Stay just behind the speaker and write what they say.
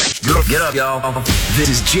Get up, y'all. This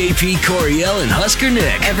is JP Coriel and Husker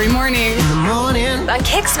Nick. Every morning. In the morning. On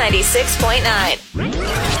Kix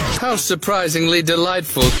 96.9. How surprisingly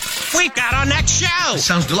delightful. We've got our next show.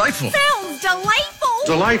 Sounds delightful. Sounds delightful.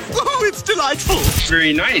 Delightful. Oh, it's delightful.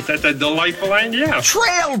 Very nice. That's a delightful idea.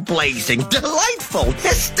 Trailblazing, delightful,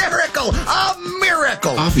 hysterical, a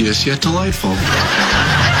miracle. Obvious yet delightful.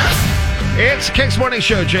 It's Kix Morning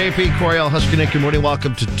Show. JP, Coriel, Husker Nick. Good morning.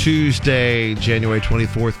 Welcome to Tuesday, January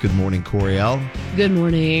 24th. Good morning, Coriel. Good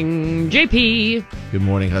morning, JP. Good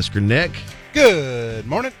morning, Husker Nick. Good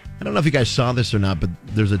morning. I don't know if you guys saw this or not, but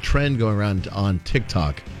there's a trend going around on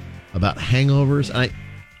TikTok about hangovers. And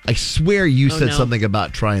I swear you said something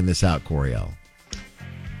about trying this out, Coriel.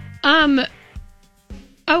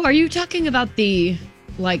 Are you talking about the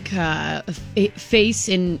face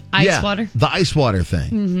in ice water? The ice water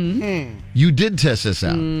thing. Mm-hmm. You did test this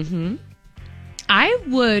out. Mm-hmm. I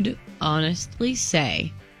would honestly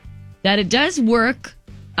say that it does work,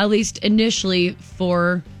 at least initially,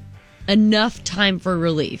 for enough time for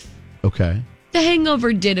relief. Okay. The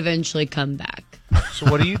hangover did eventually come back. So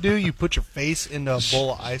what do? You put your face in a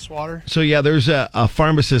bowl of ice water? So yeah, there's a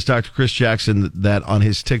pharmacist, Dr. Chris Jackson, that on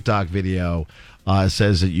his TikTok video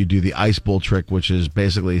says that you do the ice bowl trick, which is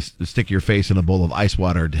basically stick your face in a bowl of ice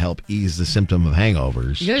water to help ease the symptom of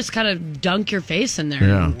hangovers. You just kind of dunk your face in there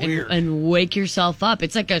and wake yourself up.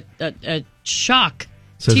 It's like a shock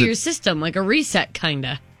to your system, like a reset, kind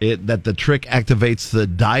of. That the trick activates the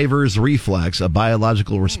diver's reflex, a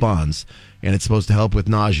biological response, and it's supposed to help with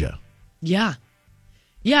nausea. Yeah.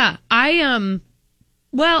 Yeah,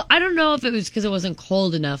 well, I don't know if it was because it wasn't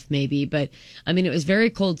cold enough, maybe, but I mean, it was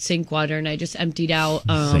very cold sink water, and I just emptied out.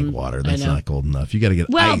 Sink water, that's not cold enough. You got to get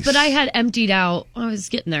ice. Well, but I had emptied out. I was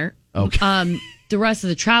getting there. Okay. The rest of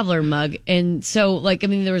the Traveler mug, and so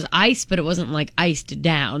there was ice, but it wasn't like iced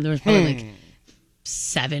down. There was probably like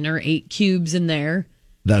 7 or 8 cubes in there.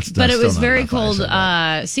 But it was very cold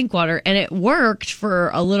sink water, and it worked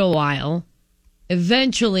for a little while.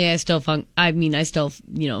 Eventually, I still felt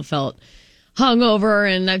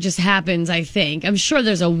hungover, and that just happens, I think. I'm sure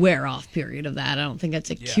there's a wear-off period of that. I don't think that's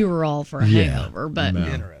a cure-all for a hangover. But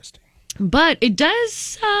Interesting. But it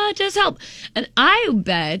does help. And I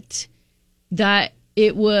bet that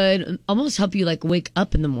it would almost help you, like, wake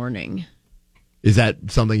up in the morning. Is that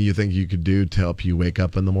something you think you could do to help you wake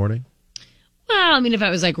up in the morning? Well, if I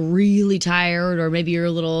was like really tired, or maybe you're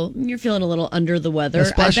feeling a little under the weather.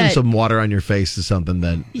 Splashing some water on your face is something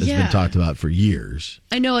that has been talked about for years.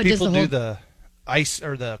 I know it People does the whole... do the ice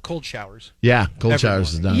or the cold showers. Yeah, cold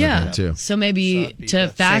showers is done that too. So maybe to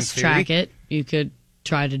fast track it, you could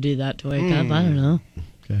try to do that to wake up. I don't know.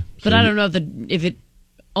 Okay. But I don't know if it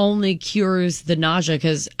only cures the nausea,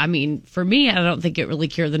 because for me, I don't think it really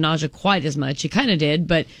cured the nausea quite as much. It kind of did,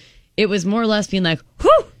 but it was more or less being like,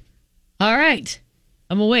 whew, all right,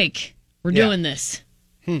 I'm awake. We're doing this.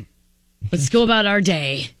 Let's go about our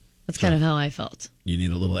day. That's kind of how I felt. You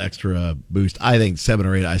need a little extra boost. I think 7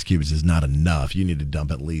 or 8 ice cubes is not enough. You need to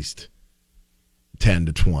dump at least 10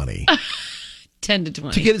 to 20. 10 to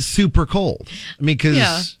 20. To get it super cold.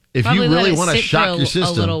 Because if probably you really want to shock your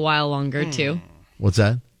system. A little while longer, too. What's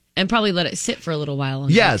that? And probably let it sit for a little while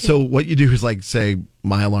longer. Yeah, too. so what you do is, like, say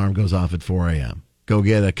my alarm goes off at 4 a.m. Go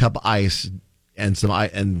get a cup of ice and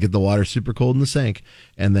and get the water super cold in the sink,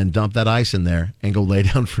 and then dump that ice in there and go lay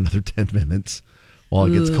down for another 10 minutes while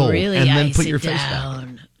it gets cold. Really and then ice put your it face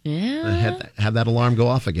down. back. Yeah. And have that alarm go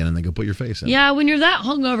off again, and then go put your face in. Yeah, when you're that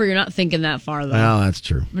hungover, you're not thinking that far, though. Well, that's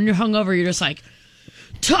true. When you're hungover, you're just like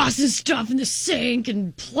tossing stuff in the sink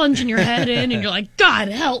and plunging your head in, and you're like, God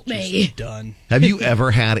help me. Just done. Have you ever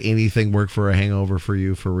had anything work for a hangover for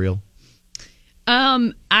you, for real?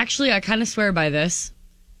 Actually, I kind of swear by this.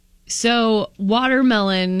 So,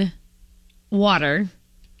 watermelon water.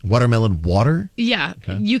 Watermelon water? Yeah.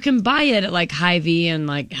 Okay. You can buy it at like Hy-Vee and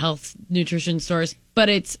like health nutrition stores, but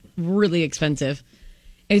it's really expensive.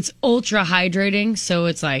 It's ultra hydrating, so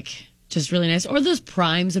it's like just really nice. Or those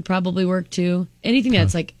primes would probably work too. Anything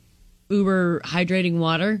that's like uber hydrating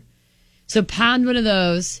water. So pound one of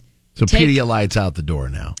those. So Pedialyte's out the door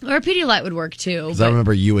now. Or a Pedialyte would work too. Because I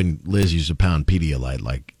remember you and Liz used to pound Pedialyte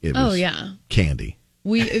like it was candy.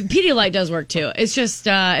 Pedialyte does work too. It's just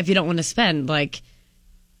if you don't want to spend like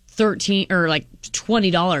 $13 or like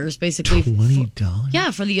 $20 basically. $20? Yeah,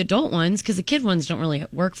 for the adult ones, because the kid ones don't really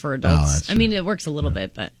work for adults. It works a little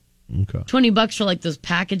bit, but $20 for like those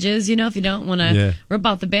packages. If you don't want to rip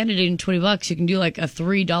out the Band-Aid in $20, you can do like a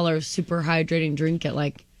 $3 super hydrating drink at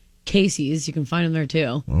like Casey's. You can find them there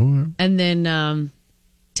too. Oh, and then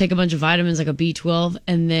take a bunch of vitamins like a B12,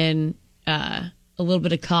 and then a little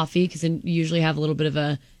bit of coffee, because then you usually have a little bit of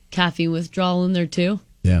a caffeine withdrawal in there too.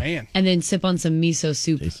 Yeah. Man, and then sip on some miso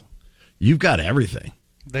soup. You've got everything.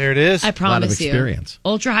 there it is. I promise lot of you. experience.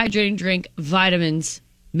 Ultra hydrating drink, vitamins,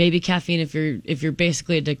 maybe caffeine if you're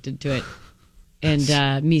basically addicted to it, and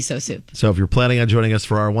miso soup. So if you're planning on joining us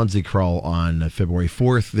for our onesie crawl on February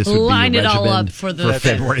 4th, this would Line be your it all regimen up for the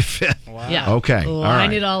February 5th. Yeah. Okay. Line All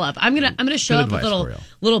right. it all up. I'm gonna show Good up with advice, Coriel.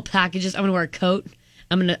 little packages. I'm gonna wear a coat.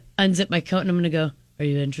 I'm gonna unzip my coat and I'm gonna go, "Are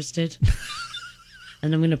you interested?"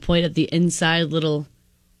 And I'm gonna point at the inside little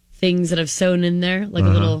things that I've sewn in there, like a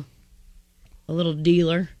little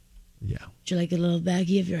dealer. Yeah. Would you like a little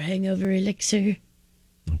baggie of your hangover elixir?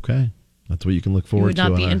 Okay. That's what you can look forward would not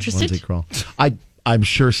to be on our interested? onesie crawl. I'm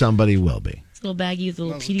sure somebody will be. It's a little baggie with the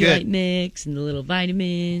little Sounds Pedialyte good. mix and the little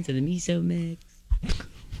vitamins and the miso mix.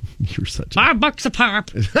 You're such a... $5 a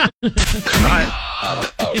pop.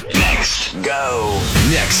 Next, go.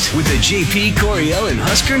 Next with the JP Coriel and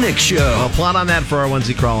Husker Nick show. Well, plot on that for our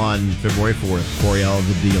onesie crawl on February 4th. Coriel,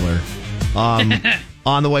 the dealer.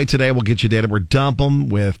 On the way today, we'll get you data. We're dump 'em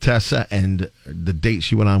with Tessa and the date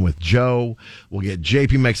she went on with Joe. We'll get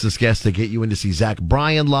JP Mix's guest to get you in to see Zach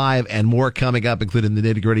Bryan live and more coming up, including the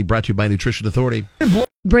nitty gritty brought to you by Nutrition Authority.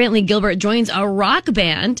 Brantley Gilbert joins a rock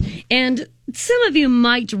band, and some of you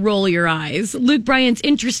might roll your eyes. Luke Bryan's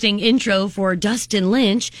interesting intro for Dustin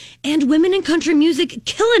Lynch, and women in country music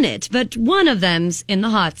killing it, but one of them's in the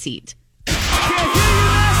hot seat.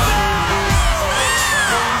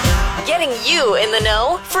 Getting you in the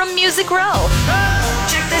know from Music Row.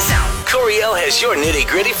 Check this out. Coriel has your nitty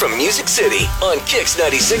gritty from Music City on Kix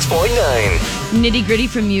 96.9. Nitty gritty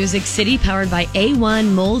from Music City, powered by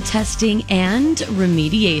A1 mold testing and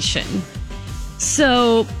remediation.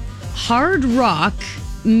 So, hard rock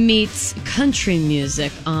meets country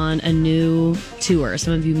music on a new tour.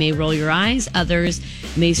 Some of you may roll your eyes, others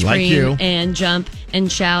may scream you. and jump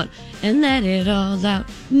and shout and let it all out.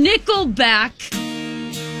 Nickelback.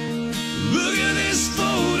 Look at this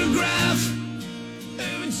photograph.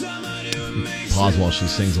 Pause while she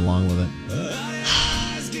sings along with it.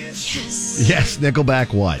 Yes,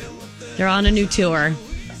 Nickelback what? They're on a new tour,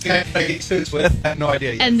 I have no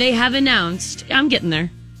idea yet. and they have announced, I'm getting there,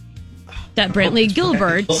 that Brantley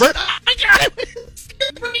Gilbert.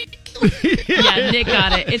 Yeah, Nick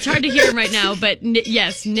got it. It's hard to hear him right now, but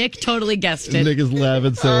yes, Nick totally guessed it. Nick is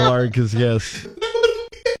laughing so hard because, yes.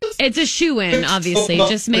 It's a shoe-in, obviously. It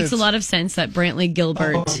just makes a lot of sense that Brantley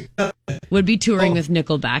Gilbert would be touring with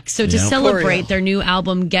Nickelback. So to Yep. celebrate their new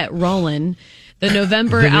album, Get Rollin', the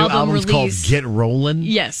November The new album album's release... called Get Rollin'?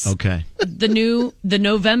 Yes. Okay. The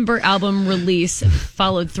November album release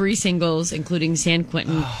followed 3 singles, including San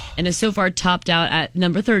Quentin, and has so far topped out at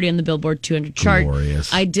number 30 on the Billboard 200 chart.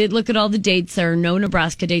 Glorious. I did look at all the dates. There are no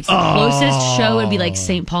Nebraska dates. The closest show would be like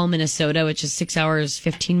St. Paul, Minnesota, which is 6 hours,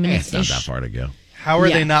 15 minutes. It's not that far to go. How are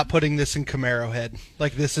Yeah. they not putting this in Camaro head?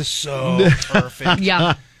 Like, this is so perfect.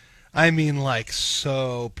 Yeah. I mean, like,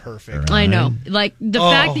 so perfect. I know. Like, the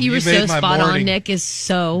fact that you were you so made my spot on, morning. Nick, is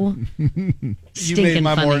so You stinking made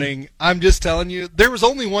my funny. morning. I'm just telling you, there was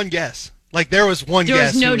only one guess. Like, there was one There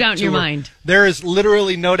was guess. no who would doubt in your tour. mind. There is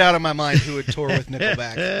literally no doubt in my mind who would tour with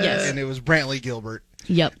Nickelback. Yes. And it was Brantley Gilbert.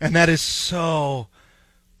 Yep. And that is so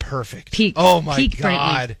perfect. Peak. Oh, my Peak Brantley.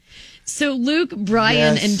 God. So Luke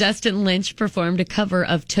Bryan Yes. and Dustin Lynch performed a cover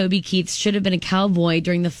of Toby Keith's Should Have Been a Cowboy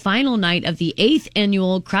during the final night of the 8th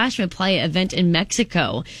annual Crash My Playa event in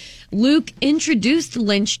Mexico. Luke introduced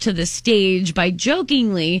Lynch to the stage by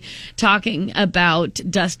jokingly talking about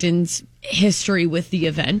Dustin's history with the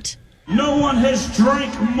event. No one has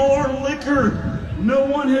drank more liquor. No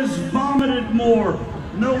one has vomited more.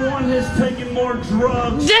 No one has taken more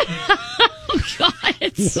drugs. Oh, God,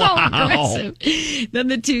 it's so aggressive. Then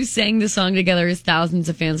the two sang the song together as thousands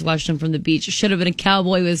of fans watched them from the beach. Should Have Been a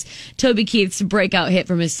Cowboy was Toby Keith's breakout hit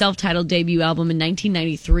from his self-titled debut album in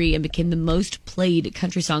 1993 and became the most played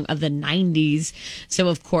country song of the 90s. So,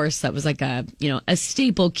 of course, that was like a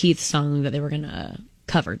staple Keith song that they were going to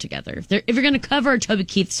cover together. If you're going to cover a Toby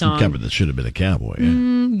Keith song... Cover that Should Have Been a Cowboy.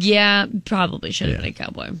 Yeah. Yeah, probably should have been a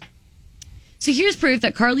cowboy. So here's proof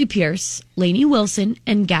that Carly Pierce, Lainey Wilson,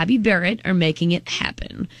 and Gabby Barrett are making it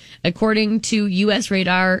happen. According to U.S.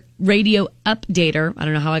 Radio Updater, I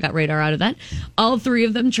don't know how I got radar out of that, all 3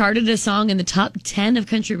 of them charted a song in the top 10 of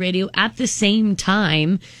country radio at the same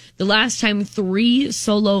time. The last time 3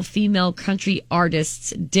 solo female country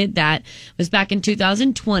artists did that was back in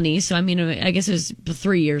 2020. So, I mean, I guess it was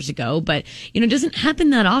 3 years ago, but, it doesn't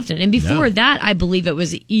happen that often. And before that, I believe it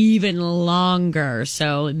was even longer.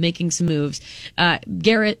 So, making some moves.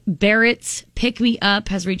 Barrett's Pick Me Up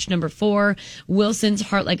has reached number 4. Wilson's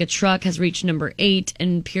Heart Like a Truck has reached number 8.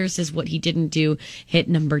 And Pierce's What He Didn't Do hit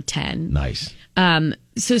number 10. Nice.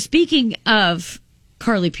 So speaking of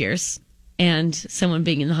Carly Pierce and someone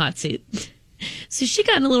being in the hot seat. So she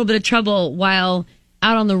got in a little bit of trouble while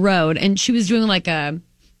out on the road, and she was doing like a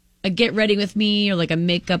get ready with me or like a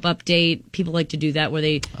makeup update. People like to do that where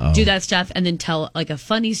they do that stuff and then tell like a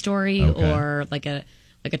funny story or like a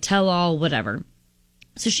tell all, whatever.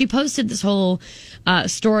 So she posted this whole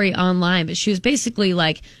story online, but she was basically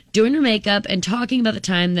like doing her makeup and talking about the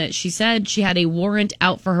time that she said she had a warrant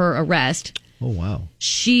out for her arrest. Oh, wow.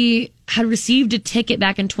 She had received a ticket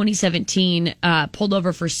back in 2017, pulled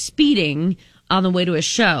over for speeding on the way to a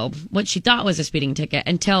show, what she thought was a speeding ticket,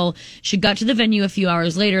 until she got to the venue a few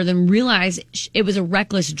hours later, then realized it was a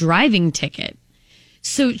reckless driving ticket.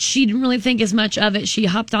 So she didn't really think as much of it. She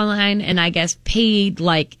hopped online and I guess paid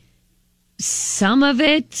like some of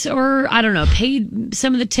it, or I don't know, paid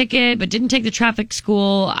some of the ticket, but didn't take the traffic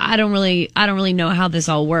school. I don't really know how this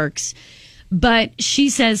all works. But she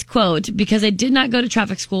says, quote, because I did not go to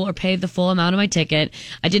traffic school or pay the full amount of my ticket,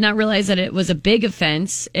 I did not realize that it was a big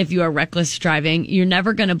offense if you are reckless driving. You're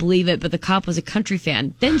never going to believe it, but the cop was a country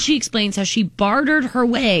fan. Then she explains how she bartered her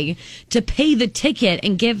way to pay the ticket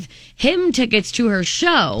and give him tickets to her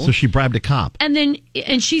show. So she bribed a cop. And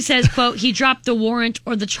she says, quote, he dropped the warrant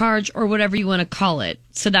or the charge or whatever you want to call it.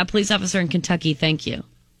 So that police officer in Kentucky, thank you.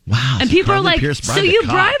 Wow. And so people Carly are like, Pierce so you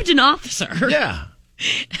cop. bribed an officer. Yeah.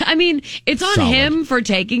 I mean, it's on Solid. him for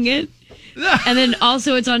taking it. And then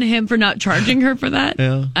also it's on him for not charging her for that.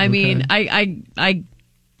 Yeah, I mean, I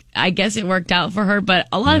guess it worked out for her, but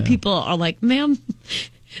a lot of people are like, ma'am,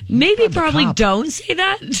 maybe probably don't say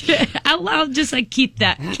that out loud. Just like keep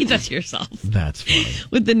that to yourself. That's funny.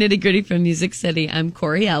 With the nitty gritty from Music City, I'm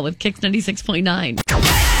Coriel with Kicks 96.9.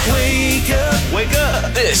 Wake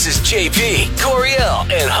up. This is JP,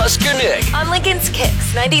 Coriel, and Husker Nick. On Lincoln's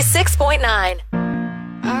Kicks 96.9.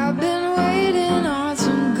 I've been waiting on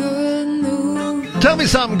some good news. Tell me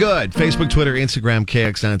something good. Facebook, Twitter, Instagram,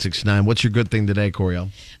 KX969. What's your good thing today, Coriel?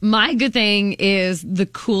 My good thing is the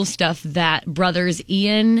cool stuff that brothers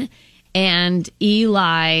Ian and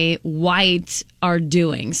Eli White are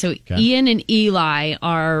doing. So Ian and Eli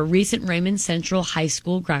are recent Raymond Central High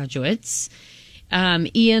School graduates.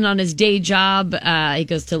 Ian on his day job, he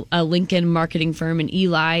goes to a Lincoln marketing firm, and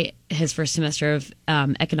Eli, his first semester of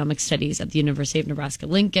economic studies at the University of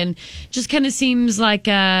Nebraska-Lincoln, just kind of seems like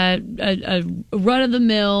a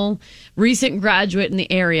run-of-the-mill recent graduate in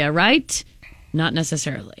the area, right? Not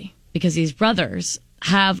necessarily, because these brothers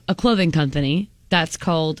have a clothing company that's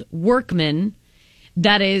called Workman,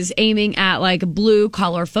 that is aiming at like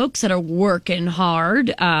blue-collar folks that are working hard.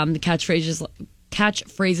 The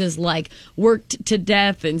catchphrases like worked to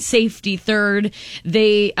death and safety third.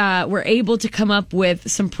 They were able to come up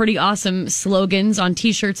with some pretty awesome slogans on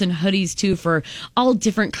t-shirts and hoodies too for all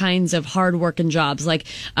different kinds of hard working jobs. Like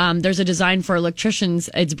there's a design for electricians.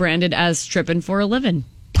 It's branded as stripping for a living.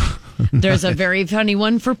 There's a very funny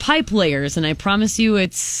one for pipe layers, and I promise you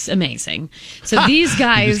it's amazing. So these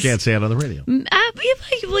guys... You just can't say it on the radio.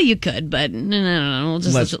 Well, you could, but no.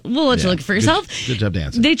 We'll let you look for yourself. Good job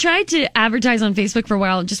dancing. They tried to advertise on Facebook for a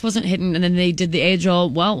while. It just wasn't hitting, and then they did the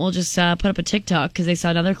age-old, well, we'll just put up a TikTok because they saw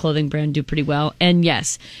another clothing brand do pretty well. And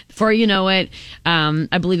yes, before you know it,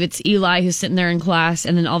 I believe it's Eli who's sitting there in class,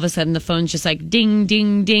 and then all of a sudden the phone's just like ding,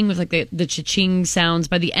 ding, ding with like the cha-ching sounds.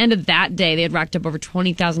 By the end of that day, they had racked up over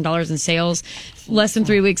 $20,000 in sales. Less than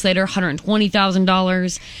 3 weeks later,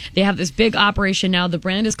 $120,000. They have this big operation now. The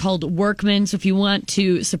brand is called Workman. So if you want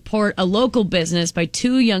to support a local business by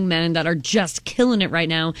two young men that are just killing it right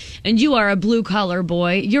now, and you are a blue collar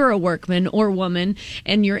boy, you're a workman or woman,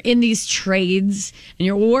 and you're in these trades and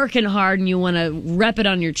you're working hard and you want to rep it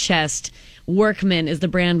on your chest, Workman is the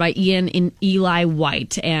brand by Ian and Eli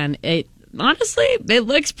White. And it honestly, it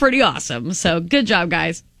looks pretty awesome. So good job,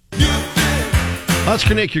 guys.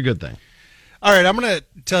 Husker Nick, your good thing. All right, I'm going to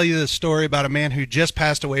tell you the story about a man who just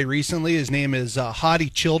passed away recently. His name is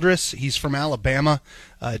Hadi Childress. He's from Alabama,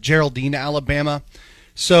 Geraldine, Alabama.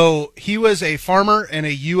 So he was a farmer and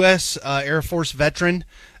a U.S. Air Force veteran.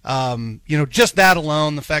 Just that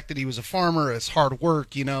alone, the fact that he was a farmer, his hard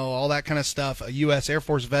work, all that kind of stuff, a U.S. Air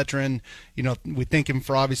Force veteran, we thank him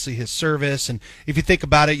for obviously his service. And if you think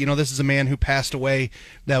about it, this is a man who passed away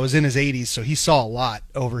that was in his 80s, so he saw a lot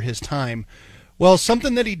over his time. Well,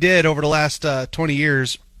 something that he did over the last 20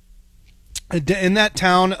 years, in that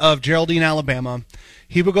town of Geraldine, Alabama,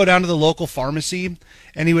 he would go down to the local pharmacy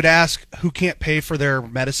and he would ask who can't pay for their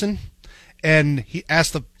medicine. And he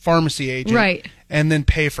asked the pharmacy agent, right, and then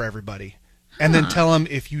pay for everybody. And then tell him,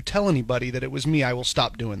 if you tell anybody that it was me, I will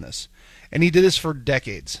stop doing this. And he did this for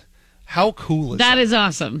decades. How cool is that? That is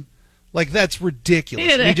awesome. Like, that's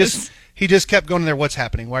ridiculous. It is. He just kept going there. What's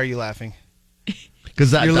happening? Why are you laughing?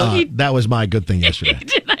 Because that was my good thing yesterday. He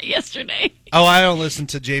did that yesterday. Oh, I don't listen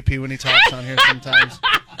to JP when he talks on here sometimes.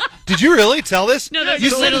 Did you really tell this? No, you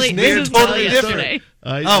said his name totally different.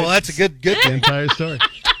 Well, that's a good the thing. entire story.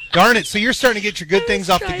 Darn it! So you're starting to get your good things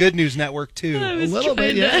off the Good News Network too. A little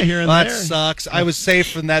bit, yeah, here and That there. sucks. I was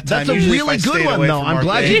safe from that time. That's a Usually really if I good stayed one, away though. from I'm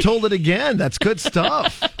glad arcade. you told it again. That's good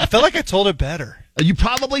stuff. I felt like I told it better. You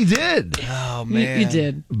probably did. Oh man, You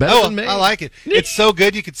did. Better than me. I like it. It's so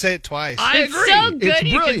good you could say it twice. It's so good It's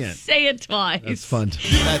you can brilliant. say it twice. That's fun.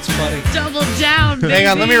 That's funny. Double down, baby. Hang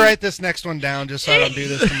on, let me write this next one down just so I don't do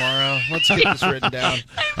this tomorrow. Let's get this written down.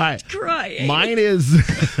 All right. Crying. Mine is.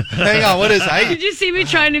 Hang on, what is Did you see me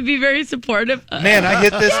trying to be very supportive? Man, I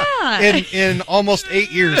hit this Yeah. in almost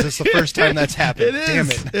 8 years. It's the first time that's happened. It is. Damn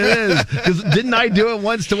it. It is. 'Cause didn't I do it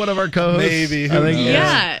once to one of our co-hosts? Maybe. I think,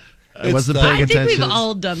 Yeah. I wasn't It's paying I think attention. we've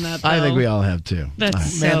all done that, though. I think we all have too.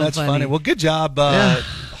 That's Man, so that's funny. Well, good job,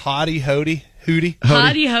 Hottie, Hootie. Hottie,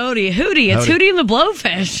 Hootie. It's Hootie and the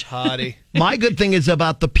Blowfish. Hottie. My good thing is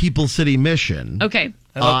about the People City Mission. Okay.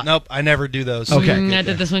 Nope, I never do those. Okay. I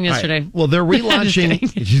did this one yesterday. All right. Well, they're relaunching.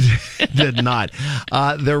 You did not.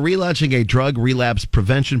 They're relaunching a drug relapse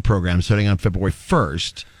prevention program starting on February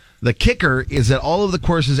 1st. The kicker is that all of the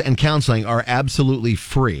courses and counseling are absolutely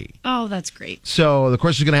free. Oh, that's great. So the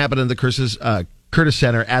course is going to happen in the Curtis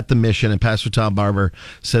Center at the Mission, and Pastor Tom Barber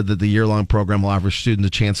said that the year-long program will offer students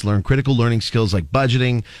a chance to learn critical learning skills like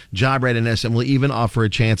budgeting, job readiness, and will even offer a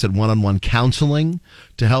chance at one-on-one counseling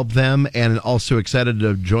to help them, and also excited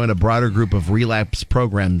to join a broader group of relapse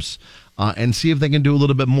programs and see if they can do a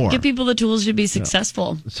little bit more. Give people the tools to be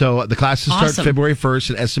successful. So the classes start Awesome. February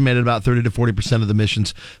 1st. An estimated about 30 to 40% of the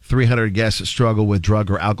mission's 300 guests struggle with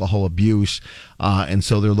drug or alcohol abuse. And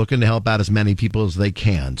so they're looking to help out as many people as they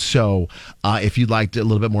can. So if you'd like a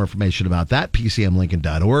little bit more information about that,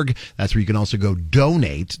 pcmlincoln.org. That's where you can also go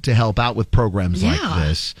donate to help out with programs like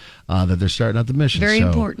this that they're starting at the mission. Very So,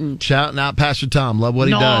 important. Shouting out Pastor Tom. Love what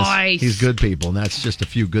he Nice. does. He's good people. And that's just a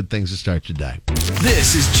few good things to start your day.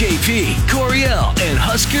 This is JP, Coriel, and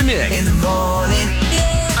Husker Nick. In the morning.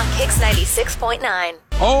 On Kix 96.9.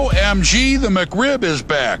 OMG, the McRib is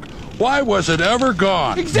back. Why was it ever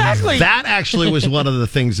gone? Exactly. That actually was one of the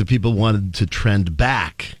things that people wanted to trend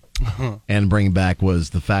back and bring back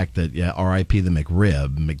was the fact that, R.I.P. the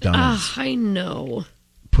McRib, McDonald's I know.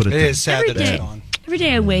 put it It to is sad Every that it's day. gone. Every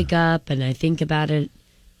day I wake up and I think about it.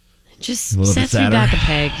 It just a little bit sets me sadder. back a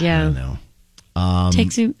peg. I Yeah. know.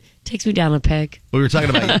 Takes me down a peg. We were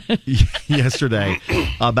talking about yesterday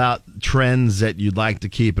about trends that you'd like to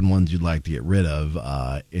keep and ones you'd like to get rid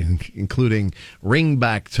of, including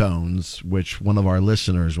ringback tones, which one of our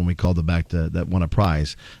listeners, when we called it back that won a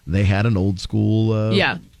prize, they had an old school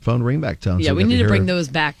phone ringback tone. Yeah, so we got need to hear bring those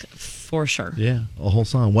back for sure. Yeah, a whole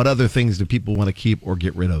song. What other things do people want to keep or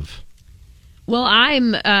get rid of? Well,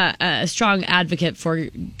 I'm a strong advocate for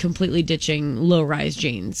completely ditching low-rise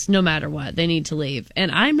jeans, no matter what. They need to leave. And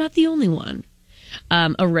I'm not the only one.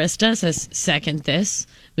 Arista says, second this.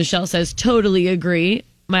 Michelle says, totally agree.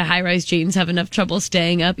 My high-rise jeans have enough trouble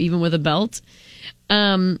staying up, even with a belt.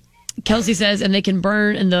 Kelsey says, and they can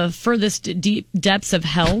burn in the furthest deep depths of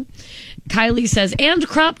hell. Kylie says, and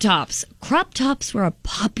crop tops. Crop tops were a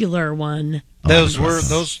popular one. Those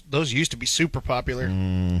used to be super popular.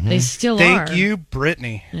 They still are. Thank you,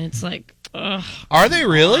 Brittany. And it's like, ugh. Are they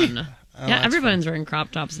really? Yeah, everyone's wearing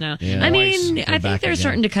crop tops now. Yeah. I mean, They're I think back they're again.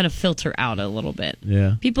 starting to kind of filter out a little bit.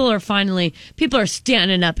 Yeah. People are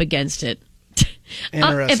standing up against it. If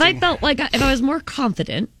I Interesting. felt like if I was more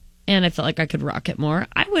confident and I felt like I could rock it more,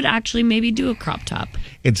 I would actually maybe do a crop top.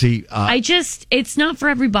 It's not for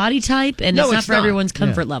every body type, and it's not for everyone's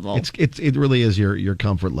comfort level. It really is your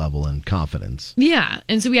comfort level and confidence. Yeah,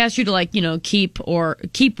 and so we asked you to keep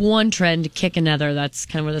one trend, kick another. That's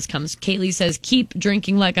kind of where this comes. Kaylee says, keep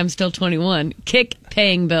drinking like I'm still 21, kick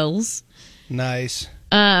paying bills. Nice.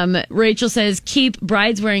 Rachel says, keep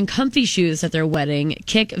brides wearing comfy shoes at their wedding,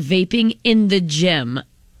 kick vaping in the gym.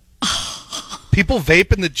 People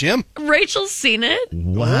vape in the gym? Rachel's seen it.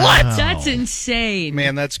 Wow. What? That's insane.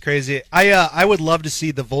 Man, that's crazy. I would love to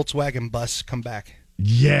see the Volkswagen bus come back.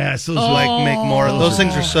 Yes, those Make more. Those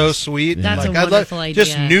things are so sweet. That's like, a I'd wonderful love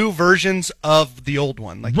just idea. new versions of the old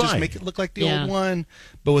one. Like just Right. make it look like the Yeah. old one,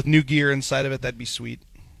 but with new gear inside of it. That'd be sweet.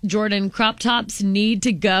 Jordan, crop tops need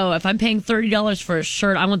to go. If I'm paying $30 for a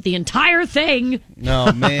shirt, I want the entire thing.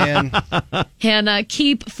 No, man. Hannah,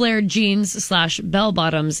 keep flared jeans / bell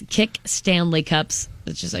bottoms, kick Stanley Cups.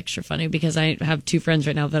 That's just extra funny because I have two friends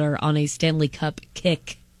right now that are on a Stanley Cup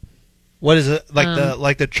kick. What is it?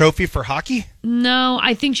 Like the trophy for hockey? No,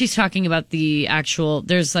 I think she's talking about the actual.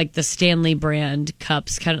 There's like the Stanley brand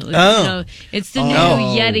cups, kind of. It's the new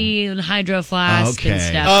Yeti and Hydro Flask and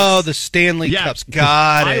stuff. Oh, the Stanley cups.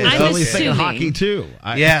 Got it. I was only thinking hockey too.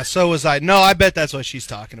 So was I. No, I bet that's what she's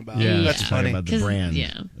talking about. Yeah, that's funny. About the brand.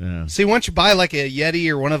 Yeah. See, once you buy like a Yeti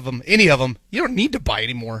or one of them, any of them, you don't need to buy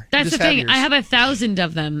anymore. That's the thing. I have 1,000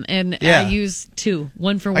 of them, and I use 2.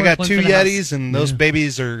 One for work. I got one 2 for the Yetis, house. and those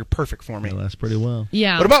babies are perfect for me. They last pretty well.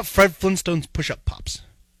 Yeah. What about Fred Flintstone's push-up pops?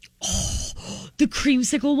 The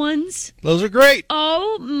creamsicle ones? Those are great.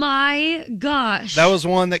 Oh my gosh. That was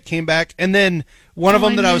one that came back. And then one of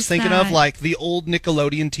them that I was thinking of, that. like the old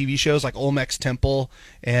Nickelodeon TV shows like Olmec's Temple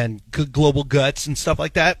and Global Guts and stuff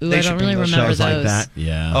like that. Ooh, they I should don't bring really those remember shows like those. that.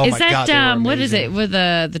 Yeah. Oh is my that, God, they were what is it, amazing. with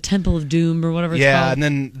the Temple of Doom or whatever it's called? And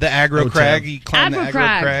then the Aggro Crag. You climb the Aggro Aggro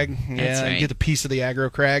Crag. Crag. That's Yeah, right. you get the piece of the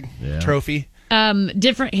Aggro Crag trophy.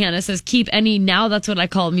 Different Hannah says, keep any, now that's what I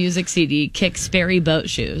call music CD, kick Sperry boat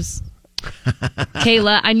shoes.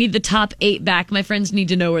 Kayla, I need the top 8 back. My friends need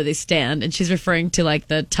to know where they stand. And she's referring to like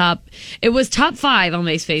the top, it was top 5 on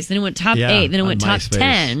MySpace, then it went top 8, then it went top MySpace.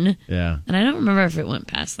 10. Yeah. And I don't remember if it went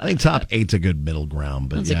past that. I think top 8's a good middle ground,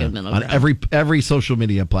 but That's a good middle on ground. every social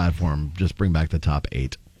media platform, just bring back the top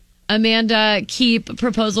 8. Amanda, keep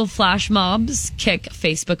proposal flash mobs, kick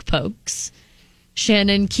Facebook pokes.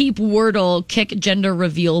 Shannon, keep Wordle, kick gender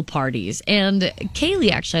reveal parties. And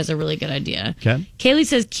Kaylee actually has a really good idea. Okay. Kaylee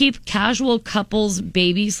says, keep casual couples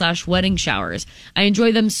baby/wedding showers. I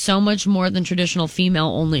enjoy them so much more than traditional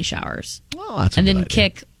female-only showers. Well, that's and a then good idea.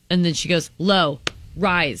 kick, and then she goes, low,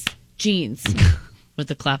 rise, jeans, with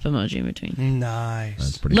the clap emoji in between. Nice.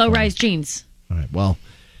 That's pretty Low funny. rise jeans. All right. Well,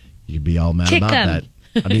 you'd be all mad Kick about them.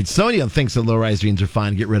 that. I mean, Sonia thinks that low-rise jeans are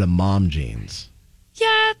fine. Get rid of mom jeans.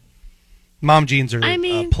 Yeah. Mom jeans are I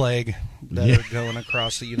mean- a plague that are going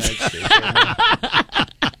across the United States right now.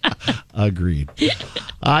 Agreed.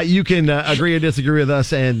 You can agree or disagree with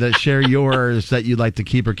us and share yours that you'd like to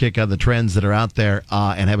keep or kick on the trends that are out there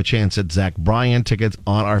and have a chance at Zach Bryan tickets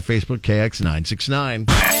on our Facebook, KX969.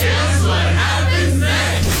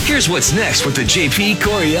 Here's what's next with the JP,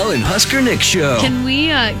 Coriel, and Husker Nick show. Can we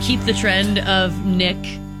keep the trend of Nick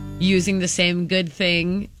using the same good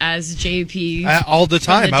thing as JP All the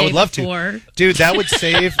time. from the I day would love before? to. Dude, that would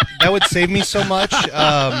save me so much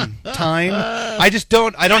time. I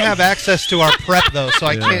don't have access to our prep though, so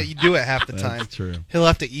I can't do it half the time. That's true. He'll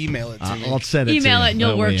have to email it to me. I'll send it Email to you. it and you'll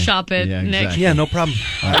That way- workshop it, Yeah, Nick. exactly. Yeah, no problem.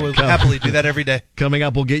 I will happily do that every day. Coming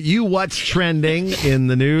up, we'll get you what's trending in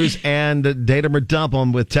the news and date 'em or dump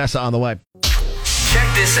 'em with Tessa on the way.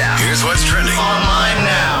 Check this out. Here's what's trending online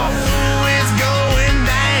now. It's going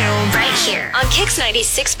down. Right here on Kix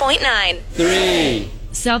 96.9.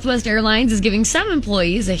 Southwest Airlines is giving some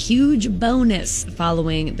employees a huge bonus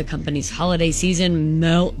following the company's holiday season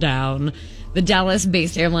meltdown. The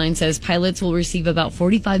Dallas-based airline says pilots will receive about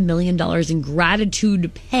 $45 million in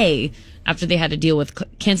gratitude pay after they had to deal with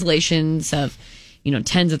cancellations of,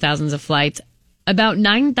 tens of thousands of flights. About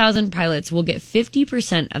 9,000 pilots will get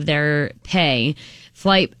 50% of their pay.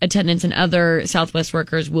 Flight attendants and other Southwest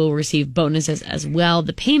workers will receive bonuses as well.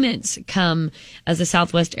 The payments come as the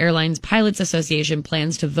Southwest Airlines Pilots Association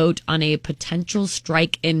plans to vote on a potential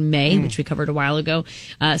strike in May, which we covered a while ago.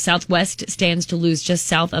 Southwest stands to lose just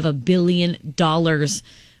south of $1 billion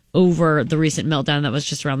over the recent meltdown that was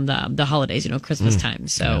just around the holidays, Christmas time.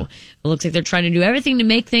 So it looks like they're trying to do everything to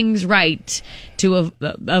make things right to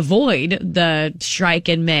avoid the strike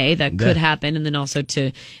in May that could happen, and then also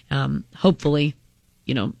to hopefully,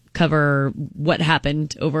 cover what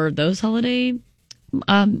happened over those holiday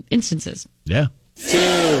instances. Yeah.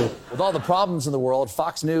 With all the problems in the world,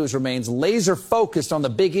 Fox News remains laser focused on the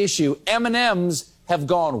big issue. M&Ms have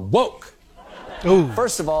gone woke. Ooh.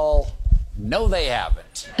 First of all, no, they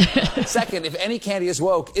haven't. Second, if any candy is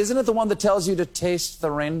woke, isn't it the one that tells you to taste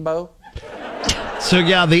the rainbow? So,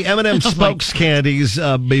 yeah, the M&M Spokes candies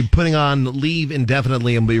be putting on leave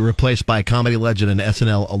indefinitely and be replaced by comedy legend and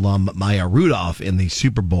SNL alum Maya Rudolph in the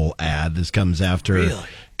Super Bowl ad. This comes after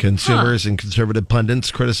consumers and conservative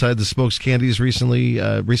pundits criticized the Spokes candies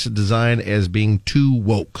recent design as being too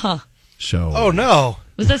woke. So, Oh, no.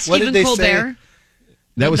 Was that What did Stephen they Colbert?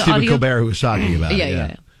 that was the Stephen audio? Colbert who was talking about it.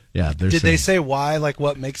 Yeah. Yeah, they're Did they saying- say why? Like,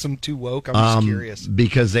 what makes them too woke? I'm just curious.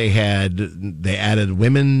 Because they added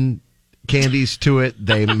women candies to it.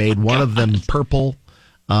 They made one of them purple.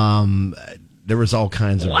 There was all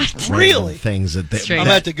kinds of random Really? things that I'm going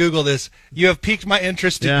to have to Google this. You have piqued my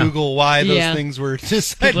interest to Google why those Yeah. things were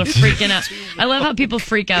decided. People are freaking out. I love how people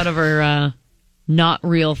freak out over not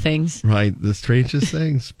real things. Right, the strangest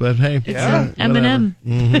things. But hey, It's M&M.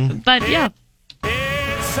 But yeah.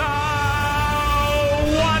 It's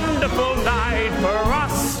a wonderful night.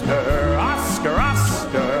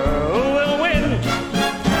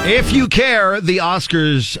 If you care, the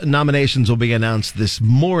Oscars nominations will be announced this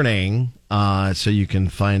morning, so you can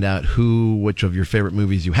find out which of your favorite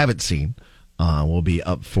movies you haven't seen will be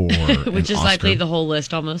up for which is Oscar. likely the whole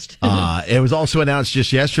list almost. It was also announced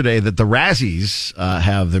just yesterday that the Razzies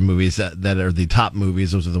have their movies that are the top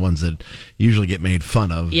movies. Those are the ones that usually get made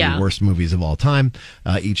fun of, the worst movies of all time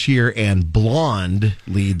each year. And Blonde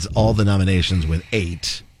leads all the nominations with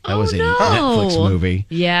 8. That was a Netflix movie.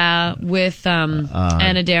 Yeah, with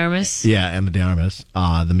Anna de Armas. Yeah, Anna de Armas.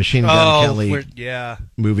 The Machine Gun Kelly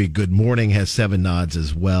movie Good Morning has 7 nods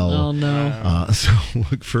as well. Oh, no. So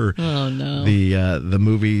look for the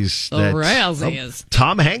movies that... Razzies.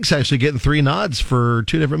 Tom Hanks actually getting 3 nods for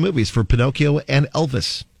 2 different movies, for Pinocchio and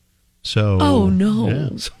Elvis. So,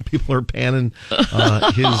 some people are panning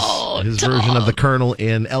his version of the Colonel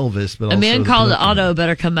in Elvis. But A Man Called Pinocchio. Otto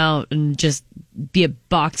better come out and just be a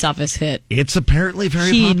box office hit. It's apparently very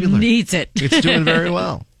popular. He needs it. It's doing very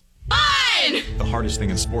well. The hardest thing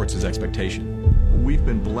in sports is expectation. We've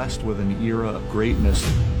been blessed with an era of greatness.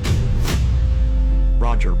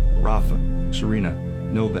 Roger, Rafa, Serena,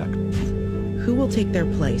 Novak. Who will take their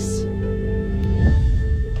place?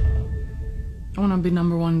 I want to be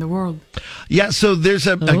number 1 in the world. Yeah, so there's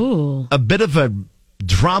a bit of a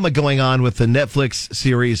drama going on with the Netflix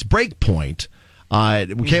series Breakpoint.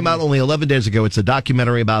 It came out only 11 days ago. It's a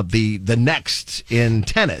documentary about the next in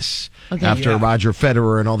tennis after Roger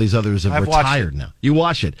Federer and all these others have retired now. You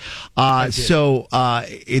watch it. So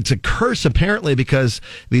it's a curse, apparently, because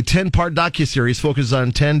the 10-part docuseries focuses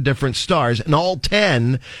on 10 different stars, and all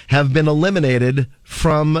 10 have been eliminated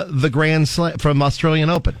from the Grand Slam, from Australian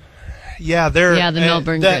Open. Yeah, the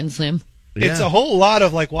Melbourne Grand Slam. It's a whole lot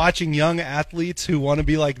of like watching young athletes who want to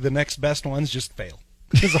be like the next best ones just fail.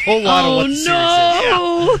 There's a whole lot of what the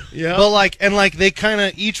series is. Yeah. But they kind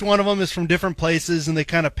of, each one of them is from different places, and they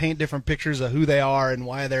kind of paint different pictures of who they are and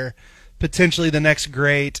why they're potentially the next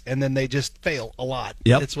great, and then they just fail a lot.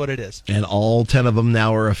 Yep. It's what it is. And all 10 of them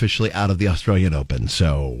now are officially out of the Australian Open.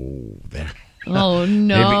 So there. Oh,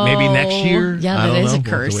 no. Maybe next year. Yeah, I that don't is know. a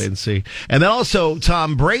curse. We'll have to wait and see. And then also,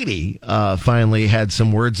 Tom Brady finally had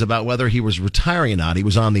some words about whether he was retiring or not. He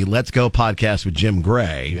was on the Let's Go podcast with Jim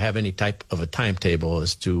Gray. Do you have any type of a timetable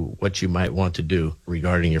as to what you might want to do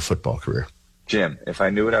regarding your football career? Jim, if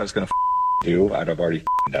I knew what I was going to do, I'd have already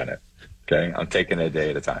done it. Okay? I'm taking it a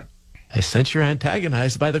day at a time. I sense you're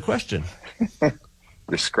antagonized by the question.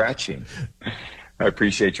 You're scratching. I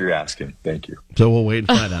appreciate your asking. Thank you. So we'll wait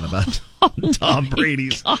and find out about Tom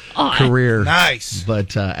Brady's career. Nice.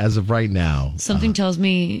 But as of right now... Something tells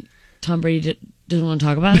me Tom Brady doesn't want to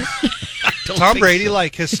talk about it. Tom Brady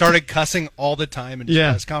has started cussing all the time in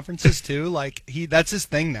press conferences too. That's his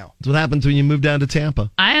thing now. That's what happens when you move down to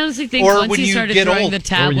Tampa. I honestly think Or once when he you started get throwing old. the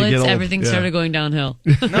tablets, everything Yeah. started going downhill.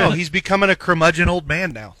 No, he's becoming a curmudgeon old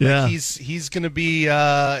man now. Yeah. He's going to be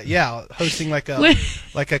hosting like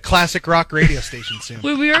a classic rock radio station soon.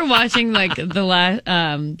 When we were watching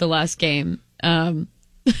the last game,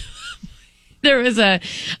 there was a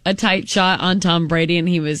tight shot on Tom Brady, and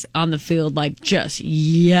he was on the field just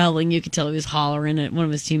yelling. You could tell he was hollering at one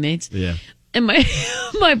of his teammates. Yeah. And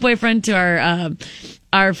my boyfriend, to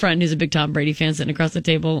our friend who's a big Tom Brady fan sitting across the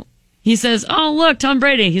table, he says, "Oh, look, Tom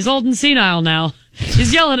Brady, he's old and senile now.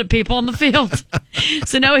 He's yelling at people on the field."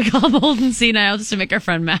 So now we call him old and senile just to make our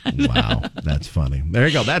friend mad. Wow, that's funny. There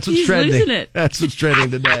you go. That's what's He's trending. losing it. That's what's trending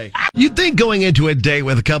today. You'd think going into a date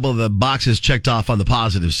with a couple of the boxes checked off on the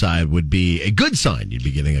positive side would be a good sign. You'd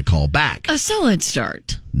be getting a call back. A solid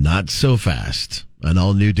start. Not so fast. An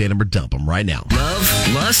all-new Date 'em or Dump 'em right now.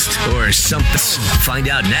 Love, lust, or something? Find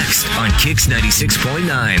out next on Kix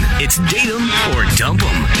 96.9. It's Date 'em or Dump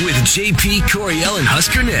 'em with JP, Coriel, and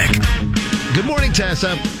Husker Nick. Good morning,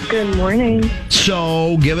 Tessa. Good morning.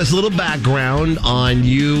 So, give us a little background on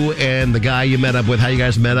you and the guy you met up with, how you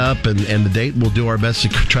guys met up, and the date. We'll do our best to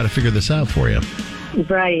try to figure this out for you.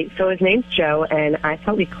 Right. So his name's Joe, and I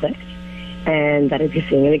thought we clicked, and that I'd be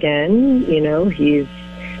seeing it again. You know, he's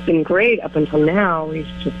been great up until now. He's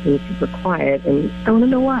just been super quiet, and I want to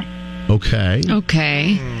know why. Okay.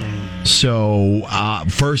 So,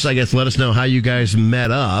 first, I guess, let us know how you guys met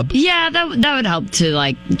up. Yeah, that would help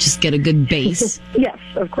to just get a good base. Yes,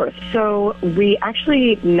 of course. So we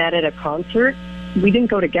actually met at a concert. We didn't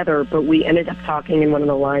go together, but we ended up talking in one of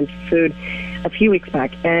the lines of food a few weeks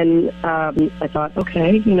back. And I thought,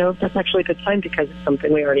 okay, that's actually a good sign because it's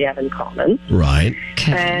something we already have in common. Right.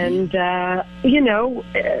 Okay. And,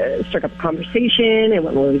 struck up a conversation. It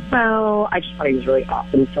went really well. I just thought he was really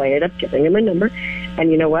awesome. So I ended up giving him a number.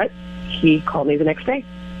 And you know what? He called me the next day.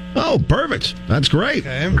 Oh, perfect. That's great.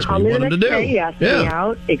 Okay. That's what you want him to do. Day, he asked me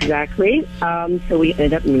out. Exactly. So we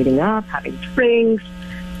ended up meeting up, having drinks,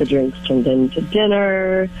 The drinks turned into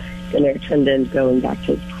dinner. Dinner turned into going back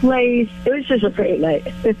to his place. It was just a great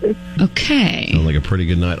night. Okay. Sounds like a pretty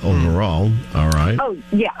good night overall. All right. Oh,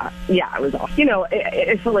 yeah. Yeah, it was awesome. You know,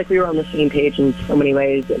 it felt like we were on the same page in so many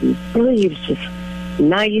ways. And really, he was just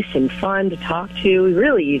nice and fun to talk to.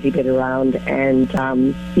 Really easy to be around. And,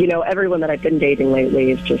 you know, everyone that I've been dating lately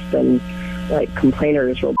has just been, like,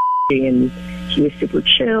 complainers real and he was super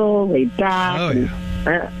chill, laid back. Oh, yeah.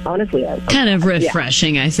 Honestly, kind of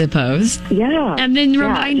refreshing, I suppose. Yeah. And then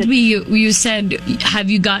remind me, you said, have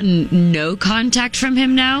you gotten no contact from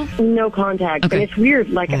him now? No contact. Okay. And it's weird.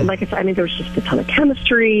 Like I said, I mean, there was just a ton of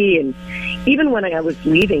chemistry. And even when I was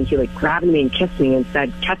leaving, he like grabbed me and kissed me and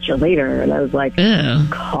said, "Catch you later." And I was like, ew.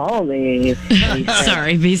 Call me.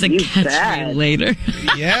 Sorry, but he's like, "Catch you later."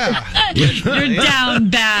 Yeah. You're down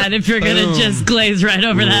bad if you're going to just glaze right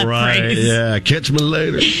over that phrase. Yeah, catch me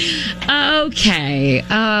later. Okay.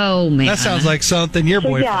 Oh, man. That sounds like something your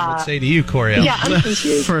boyfriend would say to you, Coriel. Yeah, I'm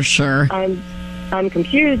confused. For sure. I'm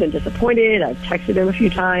confused and disappointed. I've texted him a few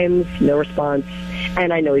times, no response.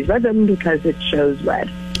 And I know he's read them because it shows red.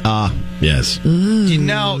 Yes. Ooh,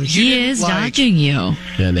 you he is dodging you.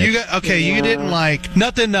 Yeah, you didn't like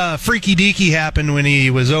nothing freaky deaky happened when he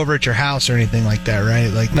was over at your house or anything like that, right?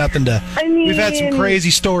 Like nothing to. I mean, we've had some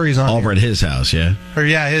crazy stories on over at his house, yeah. Or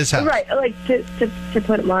his house. Right, like to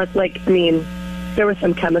put it honest, like I mean, there was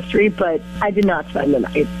some chemistry, but I did not spend the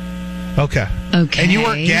night. Okay. Okay. And you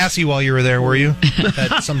weren't gassy while you were there, were you?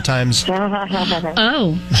 That sometimes.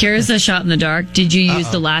 Oh, here's a shot in the dark. Did you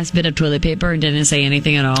use the last bit of toilet paper and didn't say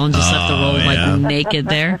anything at all and just left the roll like naked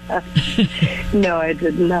there? No, I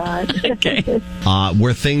did not. Okay.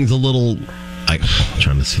 Were things a little... I'm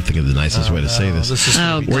trying to think of the nicest way to say this.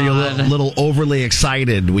 Were you a little overly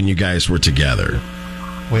excited when you guys were together?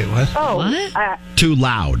 Wait, what? Oh, what? Too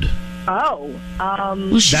loud. Oh,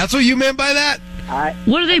 that's what you meant by that?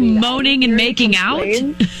 What are they moaning and making out?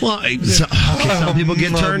 Well, some people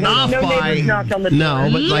get turned off by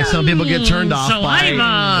but like some people get turned off by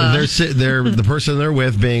they're the person they're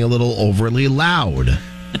with being a little overly loud.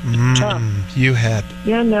 You had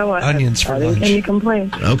onions for lunch. Any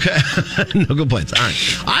complaints? Okay, no complaints. All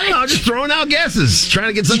right, I don't know, just throwing out guesses, trying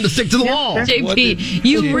to get something to stick to the wall. JP,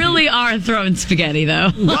 you really are throwing spaghetti, though.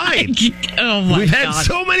 Right. Oh my We've God. had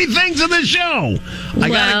so many things on this show. I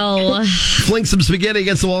gotta fling some spaghetti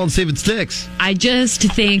against the wall and see if it sticks. I just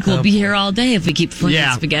think we'll be here all day if we keep flinging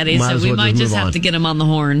spaghetti, so we might just have to get him on the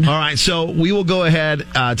horn. All right, so we will go ahead,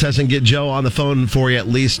 Tess, and get Joe on the phone for you, at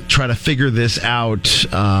least try to figure this out.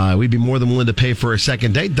 We'd be more than willing to pay for a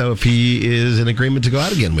second date, though, if he is in agreement to go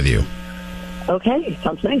out again with you. Okay,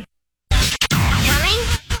 sounds nice.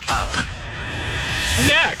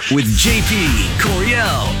 Next. With JP,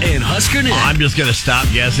 Coriel, and Husker Nick. I'm just going to stop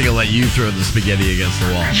guessing and let you throw the spaghetti against the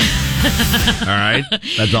wall. All right?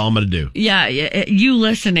 That's all I'm going to do. Yeah, you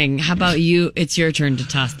listening. How about you? It's your turn to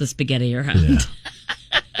toss the spaghetti around. Yeah.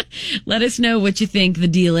 Let us know what you think the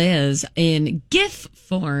deal is in GIF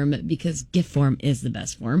form, because GIF form is the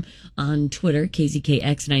best form. On Twitter,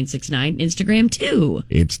 KZKX969, Instagram too.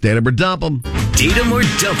 It's Date 'em or Dump 'em. Date 'em or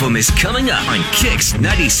Dump 'em is coming up on Kicks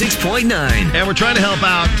 96.9. And we're trying to help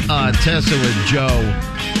out Tessa with Joe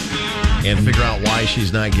and figure out why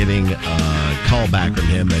she's not getting a call back from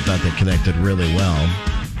him. They thought they connected really well.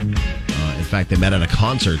 In fact, they met at a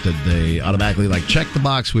concert that they automatically check the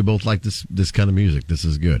box. We both like this kind of music. This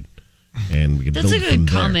is good, and we can That's build a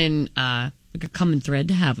good common thread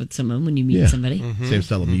to have with someone when you meet somebody. Mm-hmm. Same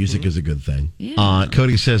style of music is a good thing. Yeah.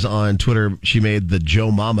 Cody says on Twitter she made the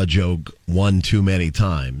Joe Mama joke one too many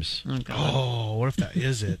times. Oh, what if that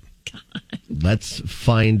is it? Let's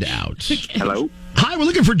find out. Okay. Hello. Hi, we're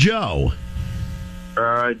looking for Joe.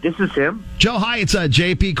 This is him. Joe, hi. It's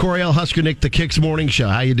JP, Coriel, Husker Nick, the Kicks Morning Show.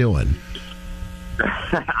 How you doing?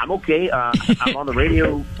 I'm okay. I'm on the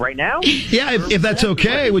radio right now. Yeah, if that's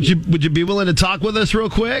okay, would you be willing to talk with us real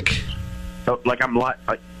quick?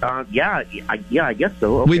 Yeah, I guess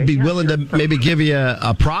so. Okay. We'd be willing to maybe give you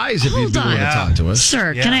a prize if you'd be willing to talk to us.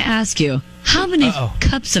 Sir, can I ask you, how many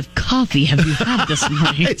cups of coffee have you had this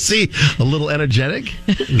morning? I see. A little energetic?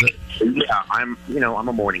 Yeah, I'm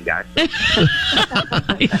a morning guy.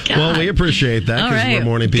 Well, we appreciate that because we're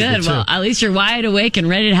morning people Good. too. Well, at least you're wide awake and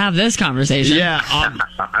ready to have this conversation. Yeah.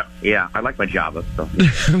 Yeah, I like my Java. So.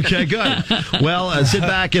 Okay, good. Well, sit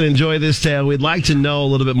back and enjoy this tale. We'd like to know a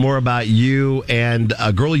little bit more about you and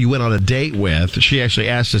a girl you went on a date with. She actually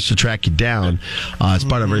asked us to track you down as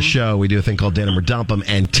part of our show. We do a thing called Date 'em or Dump 'em,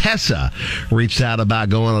 and Tessa reached out about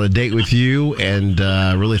going on a date with you and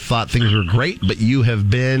really thought things were great, but you have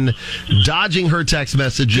been dodging her text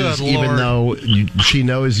messages even though she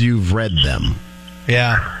knows you've read them.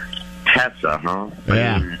 Yeah. Tessa, huh?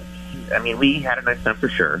 Yeah. I mean, we had a nice time for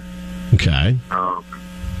sure. Okay. I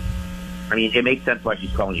mean, it makes sense why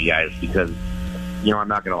she's calling you guys because, I'm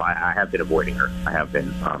not going to lie. I have been avoiding her. I have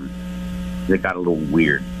been. It got a little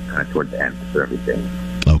weird kind of towards the end for everything.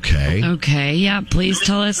 Okay. Okay, yeah, please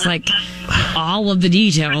tell us, all of the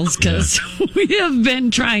details, because we have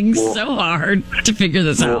been trying so hard to figure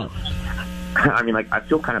this out. I mean, I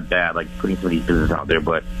feel kind of bad, putting some of these businesses out there,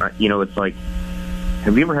 but, it's like,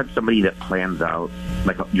 have you ever had somebody that plans out,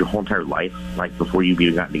 your whole entire life, before you've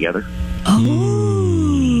even gotten together?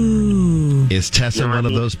 Oh. Is Tessa one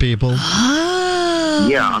of those people? Oh.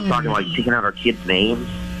 Yeah, I'm talking, picking out our kids' names.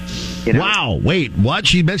 Wow, wait, what?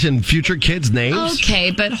 She mentioned future kids' names? Okay,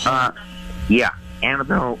 but... yeah,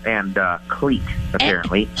 Annabelle and Cleet,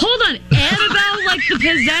 apparently. Hold on, Annabelle, the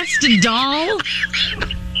possessed doll?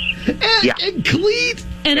 Yeah. And Cleet?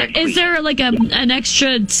 And is there, an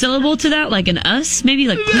extra syllable to that? Like an us? Maybe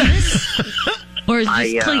Cletus? Or is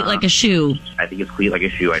just cleat like a shoe? I think it's cleat like a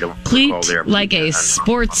shoe. I don't cleat recall there. like a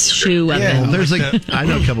sports shoe weapon. Yeah, there's I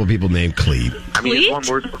know a couple of people named Cleet. I mean, it's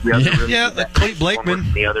one word. The other Cleet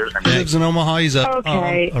Blakeman. The other lives in Omaha. He's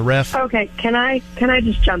a ref. Okay, can I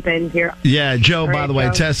just jump in here? Yeah, Joe. By the way,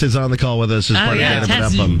 Tess is on the call with us as part of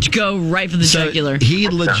Tess, go right for the jugular. He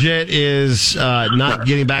legit is not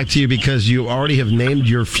getting back to you because you already have named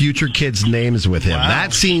your future kids' names with him. Wow.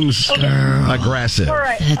 That seems aggressive. All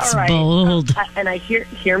right, That's bold. And I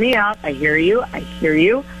hear me out. I hear you.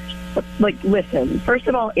 But, listen, first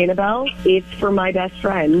of all, Annabelle, it's for my best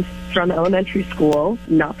friend from elementary school,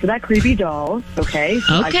 not for that creepy doll, okay?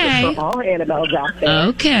 Okay. For all Annabelles out there.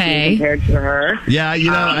 Okay. Compared to her. Yeah,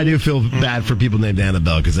 I do feel bad for people named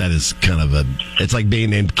Annabelle because that is kind of it's like being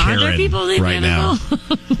named Karen. Are there people named right Annabelle?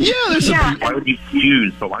 Now. Yeah, there's some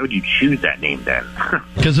people. Why would you choose that name then?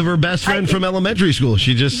 Because of her best friend from elementary school.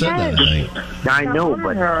 She just said that, I think. I know,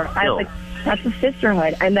 but still. That's a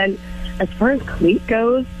sisterhood. And then, as far as Cleet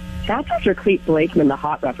goes, that's after Cleet Blakeman, the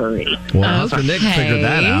hot referee. Well, so Nick figured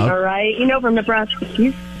that out. All right, from Nebraska,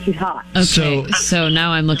 he's hot. Okay, so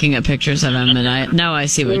now I'm looking at pictures of him, and I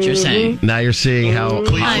see what you're saying. Now you're seeing how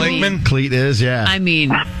Cleet is. Yeah. I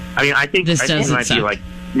mean, I think this doesn't might be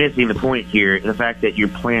missing the point here. The fact that you're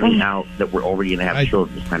planning out that we're already going to have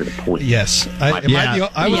children is kind of the point. Yes. I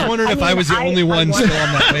was wondering if I was the only one still on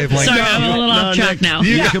that wavelength. Sorry, I'm a little off track now.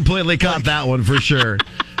 You completely caught that one for sure.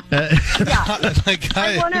 I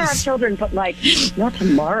want to have children, but not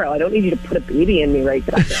tomorrow. I don't need you to put a baby in me right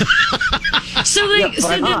now. So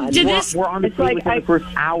did this? We're on the phone within the first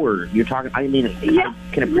hour. You're talking. I mean, I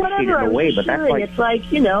can appreciate it in a way, but that's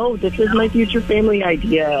it's this is my future family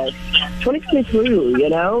idea. 2022,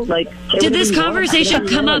 Did this conversation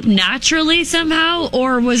come up naturally somehow,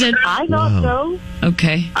 or was it? I thought so.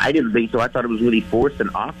 Okay. I didn't think so. I thought it was really forced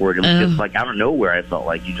and awkward. It was just out of nowhere. I felt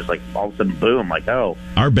like you just all of a sudden, boom, oh.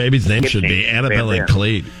 Our baby's name should be Annabelle and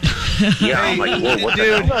Cleet. Yeah, I'm like, whoa, what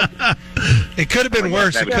the hell? It could have been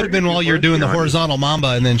worse. It could have been while you're doing the horizontal mamba,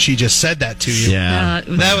 and then she just said that to you. Yeah,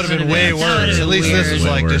 that would have been way worse. At least this was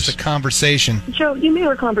just a conversation. Joe, you made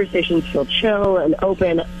our conversations feel chill and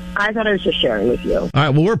open. I thought I was just sharing with you. All right,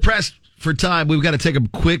 well, we're pressed for time. We've got to take a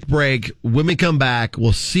quick break. When we come back,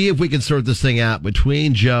 we'll see if we can sort this thing out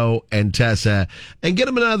between Joe and Tessa and get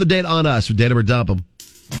them another date on us. Date them or dump them.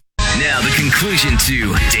 Now the conclusion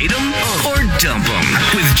to Date 'em or Dump 'em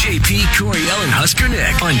with JP, Coriel, and Husker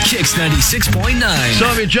Nick on Kix 96.9.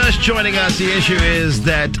 So if you're just joining us, the issue is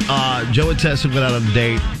that Joe and Tessa went out on a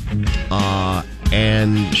date,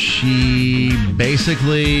 and she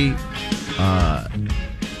basically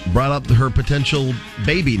brought up her potential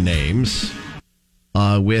baby names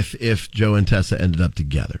with if Joe and Tessa ended up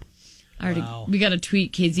together. We got a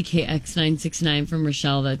tweet, KZKX969 from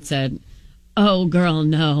Rochelle that said, "Oh, girl,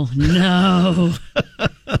 no."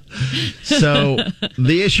 So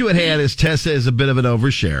the issue at hand is Tessa is a bit of an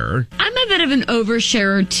oversharer. I'm a bit of an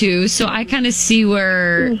oversharer too, so I kind of see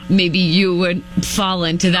where maybe you would fall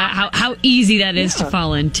into that. How easy that is to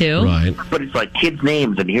fall into. Right. But it's kids'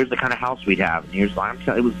 names, and here's the kind of house we'd have, and here's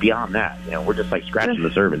it was beyond that. We're just scratching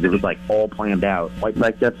the surface. It was all planned out.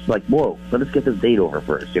 That's whoa. Let us get this date over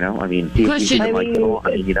first. I mean, question. I'm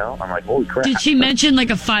like, holy crap. Did she mention a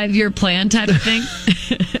 5-year plan type of thing?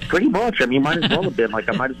 Pretty much. I mean, might as well have been I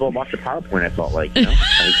might as well watch the PowerPoint. I felt like.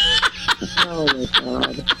 Oh my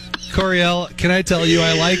god. Coriel, can I tell you,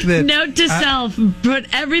 I like that. Note to self, but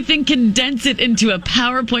everything, condense it into a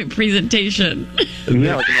PowerPoint presentation.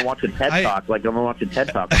 Yeah, like I'm gonna watch a TED Talk. Like I'm gonna watch a TED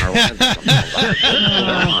Talk on our lives.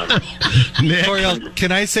 Coriel,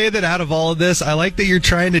 can I say that out of all of this, I like that you're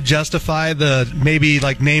trying to justify the maybe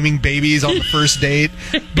like naming babies on the first date,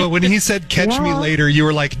 but when he said "catch me later," you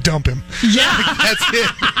were like, "Dump him." Yeah, that's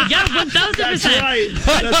it. Yeah, 1,000%. That's right.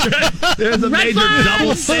 That's right. There's a major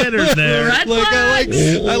double standard there. Red Look, I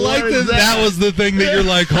like that was the thing that you're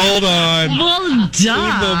like, hold on. Well, duh.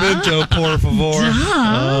 Un momento, por favor.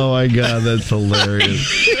 Oh my God, that's hilarious.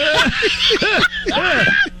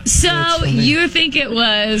 So you think it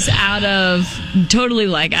was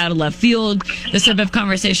totally out of left field, the type of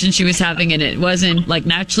conversation she was having, and it wasn't like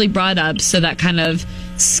naturally brought up, so that kind of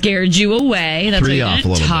scared you away. That's why you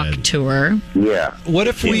didn't talk to her. Yeah. What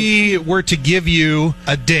if we were to give you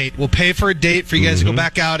a date? We'll pay for a date for you guys to go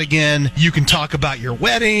back out again. You can talk about your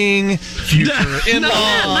wedding, future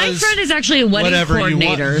in-laws. My friend is actually a wedding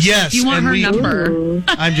coordinator. Yes, if you want her number.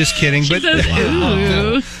 I'm just kidding, but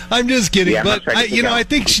I'm just kidding. Yeah, but I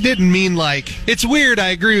think she didn't mean like it's weird. I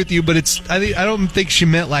agree with you, but I don't think she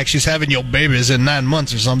meant like she's having your babies in 9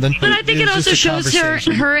 months or something. But I think it also shows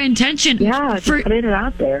her intention. Yeah, for putting it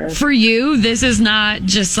out there. For you, this is not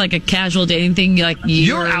just like a casual dating thing. Like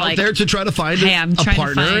you're out like, there to try to find I'm a trying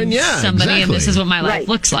partner, to find and somebody, exactly. and this is what my life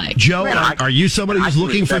looks like. Joe, are you somebody who's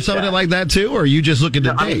looking for somebody like that too, or are you just looking to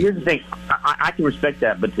date? I mean, here's the thing. I can respect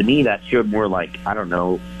that, but to me, that showed more like, I don't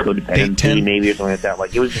know, codependency maybe or something like that.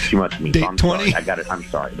 Like, it was just too much for me. So I'm sorry. I got it. I'm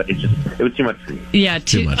sorry. But it was too much for me. Yeah,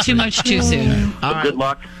 too much too soon. But good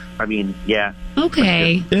luck. I mean, yeah.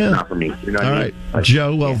 Okay. Yeah. Not for me. You know what All I mean? right, Like,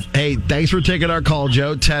 Joe. Well, hey, thanks for taking our call,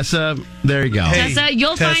 Joe. Tessa, there you go. Tessa,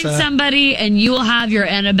 you'll find somebody, and you will have your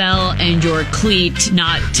Annabelle and your Cleet,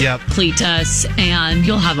 not Cletus, and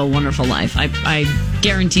you'll have a wonderful life. I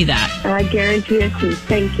guarantee that. I guarantee it too.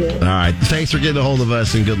 Thank you. All right, thanks for getting a hold of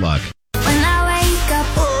us, and good luck.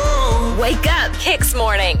 Wake up, Kicks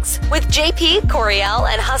Mornings with JP, Coriel,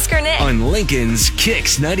 and Husker Nick. On Lincoln's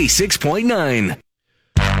Kicks 96.9.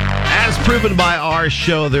 As proven by our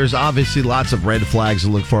show, there's obviously lots of red flags to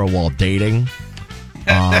look for while dating.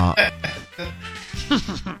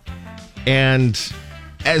 And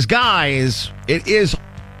as guys,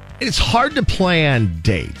 it's hard to plan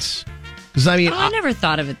dates. Because I mean, I never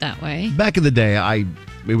thought of it that way. Back in the day, I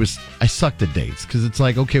sucked at dates because it's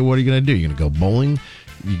like, okay, what are you going to do? You're going to go bowling?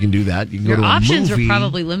 You can do that. You can Your go to a movie. options were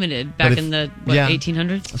probably limited back in the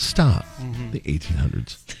 1800s. Stop. The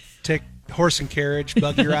 1800s. Take horse and carriage,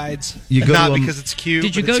 buggy rides. You go not to because it's cute.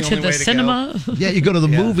 Did you go to the cinema? Yeah, you go to the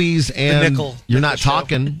movies and you're not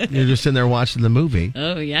talking. You're just sitting there watching the movie.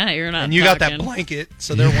 Oh yeah, you're not. And you got that blanket,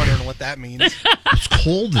 so they're wondering what that means. It's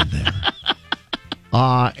cold in there.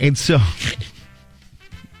 And so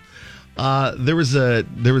there was a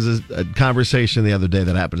conversation the other day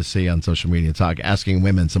that I happened to see on social media asking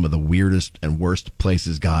women some of the weirdest and worst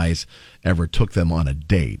places guys ever took them on a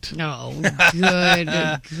date. Oh, good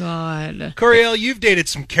God. Coriel, you've dated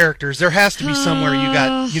some characters. There has to be somewhere you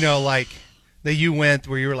got, like that you went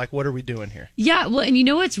where you were like, what are we doing here? Yeah, well, and you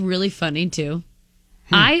know what's really funny too?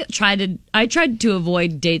 I tried to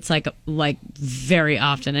avoid dates like very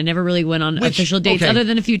often. I never really went on official dates other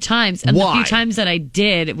than a few times. And the few times that I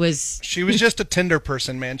did, it was... She was just a Tinder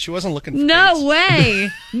person, man. She wasn't looking for No way.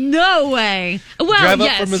 No way. Well, Drive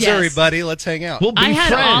up from Missouri, buddy. Let's hang out. We'll be I had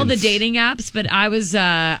friends. all the dating apps, but I was...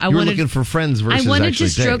 I you were wanted, looking for friends versus I wanted actually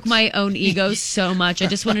to stroke dates. my own ego so much. I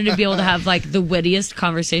just wanted to be able to have like the wittiest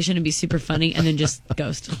conversation and be super funny and then just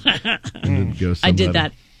ghost. I did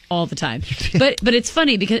that all the time. But it's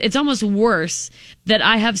funny because it's almost worse that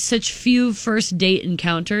I have such few first date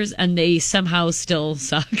encounters and they somehow still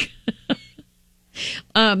suck.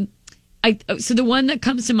 So the one that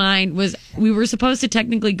comes to mind was we were supposed to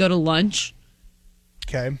technically go to lunch.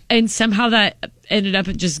 Okay. And somehow that ended up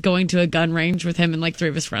just going to a gun range with him and like 3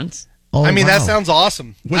 of his friends. Oh, I mean, that wow. sounds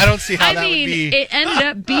awesome. I don't see how that would be. It ended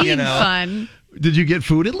up being fun. Did you get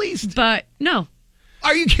food at least? But no.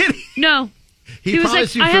 Are you kidding? No. He was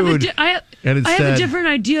promised like, you food. I have a different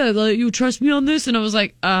idea. Like, you trust me on this? And I was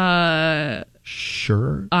like,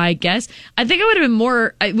 sure. I guess. I think it would have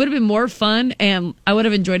been more fun and I would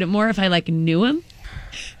have enjoyed it more if I like knew him.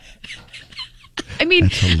 I mean,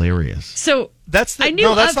 that's hilarious. So that's the him.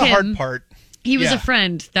 hard part. He was a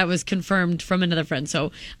friend that was confirmed from another friend.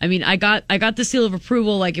 So, I mean, I got the seal of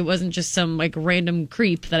approval. Like, it wasn't just some like random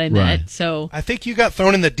creep that I met. Right. So I think you got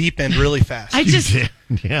thrown in the deep end really fast. I just,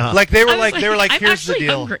 yeah. Like they were I was like, I'm here's the actually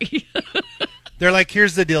deal. hungry. They're like,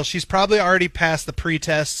 here's the deal. She's probably already passed the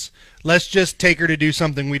pre-tests. Let's just take her to do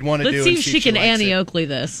something we'd want to do. Let's see and if she can likes Annie it. Oakley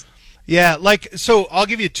this. Yeah, so I'll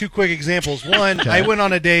give you 2 quick examples. One, I went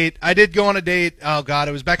on a date. I did go on a date. Oh, God,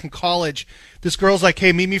 it was back in college. This girl's like,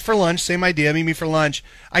 hey, meet me for lunch. Same idea, meet me for lunch.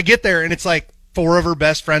 I get there, and it's like 4 of her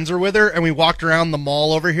best friends are with her, and we walked around the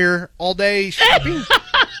mall over here all day shopping.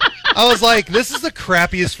 I was like, this is the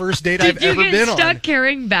crappiest first date I've ever been on. Did you get stuck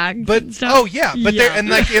carrying bags and stuff? Oh, yeah. But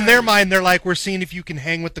in their mind, they're like, we're seeing if you can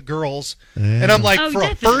hang with the girls. Yeah. And I'm like, for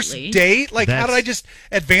definitely. A first date? Like, how did I just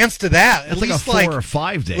advance to that? At least like a 4 or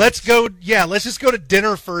 5 dates. Let's just go to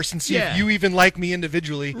dinner first and see if you even like me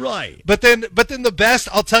individually. Right. But then the best,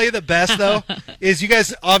 I'll tell you the best, though, is you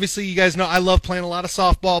guys know I love playing a lot of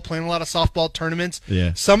softball, playing a lot of softball tournaments.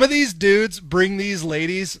 Yeah. Some of these dudes bring these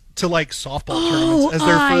ladies to like softball tournaments as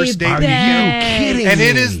their first date. Are you kidding And me?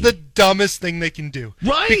 it is the dumbest thing they can do.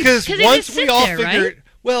 Right. Because they once just we sit all there, figure right? it,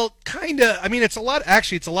 well, kind of. I mean, it's a lot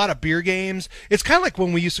of beer games. It's kind of like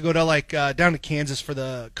when we used to go to like down to Kansas for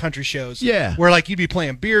the country shows. Yeah. Where like you'd be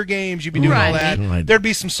playing beer games, you'd be doing all that. Right. There'd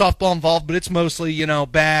be some softball involved, but it's mostly,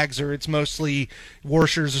 bags or it's mostly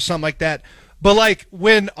washers or something like that. But like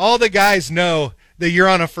when all the guys know that you're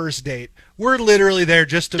on a first date, we're literally there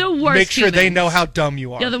just to make sure they know how dumb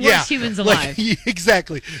you are. Yeah, the worst humans alive.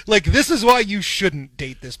 Exactly. Like, this is why you shouldn't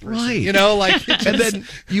date this person. Right. Like, and then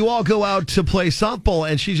you all go out to play softball,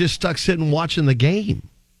 and she's just stuck sitting watching the game.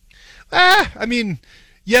 I mean,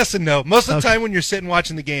 yes and no. Most of the time when you're sitting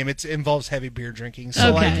watching the game, it involves heavy beer drinking.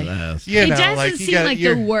 So, Okay. it doesn't seem like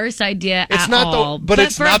the worst idea It's at not all. but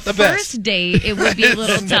it's for not a the best. first date, it would be a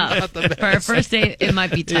little tough. For a first date, it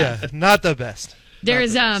might be tough. Yeah, not the best.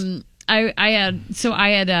 There's I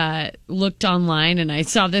had looked online and I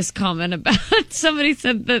saw this comment about somebody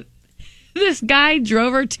said that this guy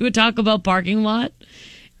drove her to a Taco Bell parking lot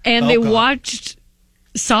and they watched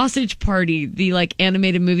Sausage Party, the like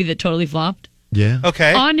animated movie that totally flopped. Yeah.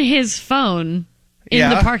 Okay. On his phone in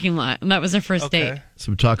the parking lot, and that was their first date.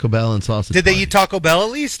 Some Taco Bell and sausage. Did they eat Taco Bell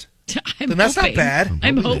at least? Then that's not bad.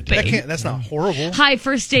 I'm hoping. That's not horrible. Hi,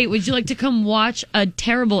 first date. Would you like to come watch a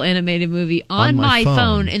terrible animated movie on my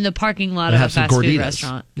phone in the parking lot of a fast food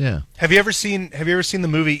restaurant? Yeah. Have you ever seen the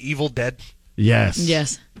movie Evil Dead? Yes.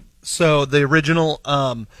 Yes. So the original,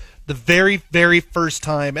 the very, very first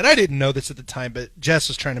time, and I didn't know this at the time, but Jess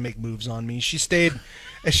was trying to make moves on me. She stayed.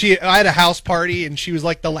 I had a house party, and she was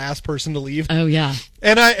like the last person to leave. Oh yeah.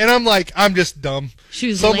 And I'm like, I'm just dumb. She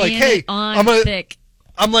was so I'm laying like, hey, it on thick.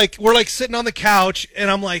 I'm like, we're like sitting on the couch,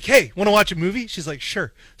 and I'm like, hey, want to watch a movie? She's like,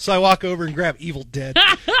 sure. So I walk over and grab Evil Dead,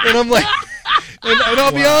 and I'm like, and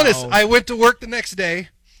I'll be honest, I went to work the next day.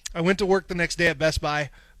 At Best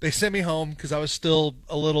Buy. They sent me home because I was still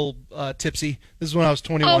a little tipsy. This is when I was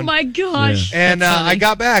 21. Oh my gosh! Yeah. And I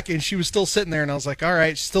got back, and she was still sitting there, and I was like, all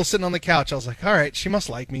right, she's still sitting on the couch. I was like, all right, she must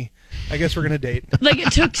like me. I guess we're gonna date. Like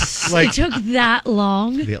it took that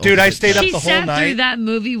long. Dude, I stayed up the whole night. She sat through that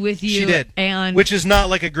movie with you. She did, and which is not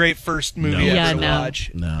like a great first movie ever to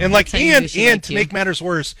watch. No. And like, and to make matters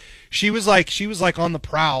worse, she was like on the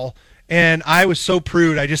prowl. And I was so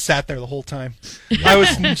prude, I just sat there the whole time. I was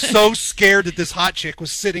so scared that this hot chick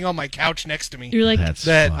was sitting on my couch next to me. You're like,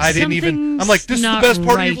 that I didn't even. I'm like, this is the best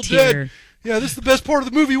part of Evil Dead. Yeah, this is the best part of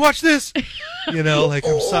the movie. Watch this. Like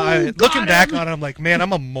I'm sorry. Looking back on it, I'm like, man,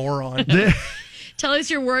 I'm a moron. Tell us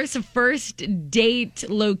your worst first date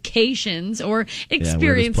locations or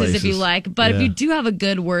experiences if you like. But if you do have a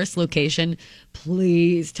good worst location,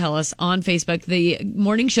 please tell us on Facebook, the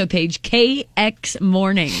morning show page, KX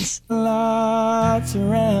Mornings. That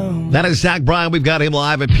is Zach Bryan. We've got him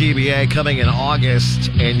live at PBA coming in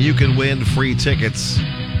August, and you can win free tickets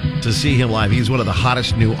to see him live. He's one of the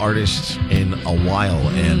hottest new artists in a while,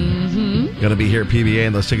 and going to be here at PBA,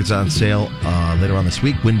 and those tickets are on sale later on this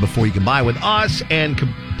week. Win before you can buy with us, and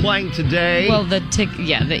playing today. Well,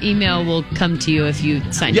 the email will come to you if you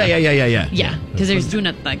sign up. Yeah. Because they're doing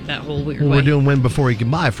it like that whole weird way. We're doing win before you can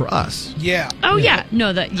buy for us. Yeah. Oh yeah.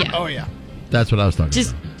 No, that Oh yeah. That's what I was talking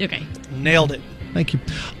about. Okay. Nailed it. Thank you.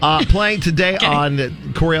 Playing today on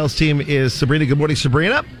Coriel's team is Sabrina. Good morning,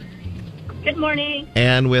 Sabrina. Good morning.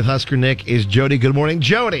 And with Husker Nick is Jody. Good morning,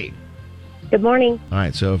 Jody. Good morning. All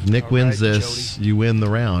right, so if Nick wins this, you win the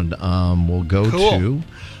round. We'll go to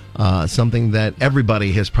something that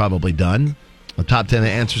everybody has probably done. The top 10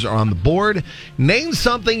 answers are on the board. Name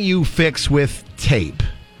something you fix with tape.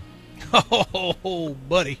 Oh,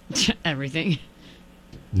 buddy. Everything.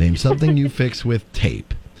 Name something you fix with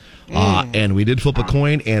tape. And we did flip a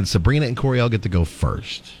coin, and Sabrina and Coriel get to go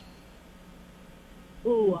first.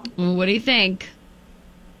 Ooh. What do you think?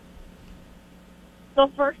 The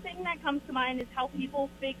first thing that comes to mind is how people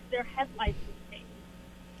fix their headlights with tape.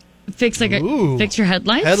 Fix your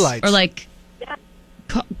headlights? Headlights. Or like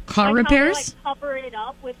car like how they, repairs? like, cover it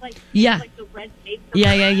up with like Yeah. like the red tape.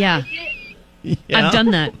 Yeah. I've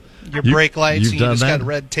done that. Your brake lights, you've you done just that? got a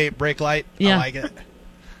red tape brake light. Yeah. I like it.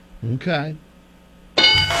 Okay.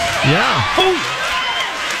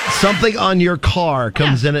 Yeah. Something on your car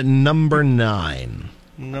comes in at number 9.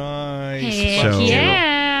 Nice. Heck So-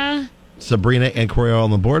 yeah. Sabrina and Coriel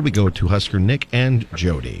on the board. We go to Husker Nick and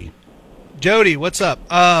Jody. Jody, what's up?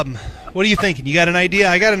 What are you thinking? You got an idea?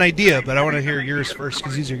 I got an idea, but I want to hear yours first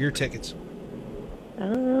because these are your tickets.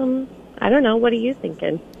 I don't know. What are you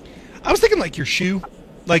thinking? I was thinking like your shoe.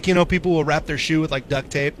 Like, you know, people will wrap their shoe with like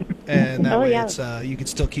duct tape, and that Oh, way yeah. it's you can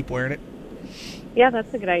still keep wearing it. Yeah,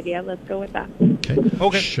 that's a good idea. Let's go with that.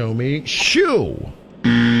 Okay. Show me shoe.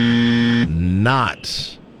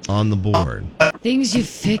 Not on the board. Things you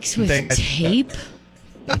fix with tape?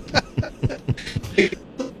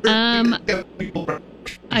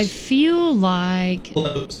 I feel like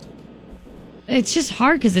it's just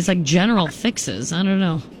hard because it's like general fixes. I don't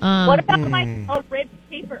know. What about like a red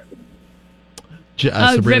paper?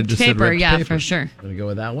 Sabrina ripped just said paper, ripped yeah, paper. for sure. Gonna go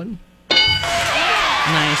with that one.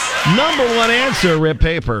 Nice. Number 1 answer, ripped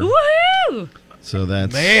paper. Woohoo! So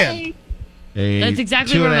that's Man. That's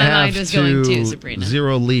exactly where my mind was going to, Sabrina.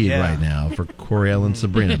 0 lead Yeah. right now for Coriel and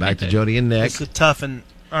Sabrina. Back to Jody and Nick. It's a tough and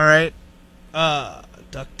all right.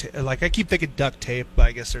 Duct tape. Like I keep thinking duct tape, but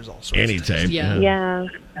I guess there's all sorts. Any of things. tape. Yeah.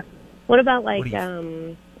 What about like, What do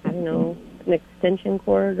you- I don't know, an extension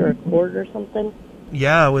cord or a cord or something?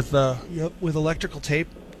 Yeah, with with electrical tape,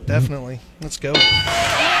 definitely. Let's go.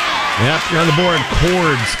 Yep, you're on the board.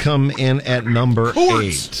 Chords come in at number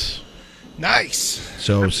Chords. 8. Nice.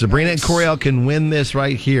 So Sabrina and Coriel can win this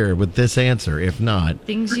right here with this answer. If not,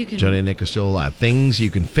 Things you can Jody and Nick are still alive. Things you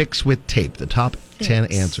can fix with tape. The top 10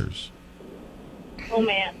 Fix. answers. Oh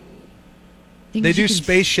man. things They you do can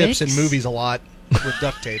spaceships in fix? movies a lot with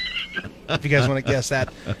duct tape. If you guys want to guess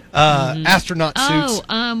that, astronaut suits.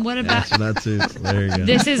 What about Astronaut suits. There you go.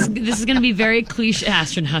 this is going to be very cliche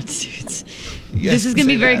astronaut suits. Yes, This is going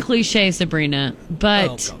to say be very that. cliche, Sabrina.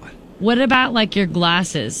 But Oh, God. what about like your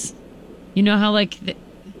glasses? You know how like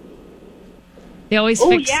they always Oh,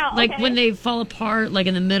 fix yeah, like okay. when they fall apart, like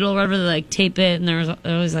in the middle, or whatever. They like tape it, and there's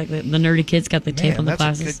always like the nerdy kids got the tape Man, on the that's a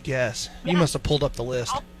glasses. good guess. You must have pulled up the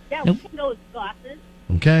list. Yeah, Nope. we can go with glasses.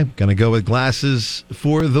 Okay, gonna go with glasses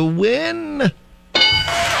for the win. Good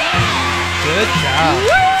job.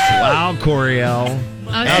 Wow, Coriel.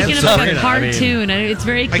 I was thinking of like Sabrina, a cartoon. It's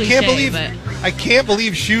very I cliche. can't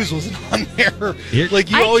believe shoes wasn't on there. Here-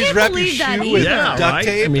 Like you I always can't wrap your believe that shoe with either. duct right?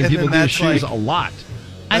 tape. I mean, and people then do that's shoes like, a lot.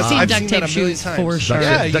 I've seen duct that tape a million shoes times. for sure.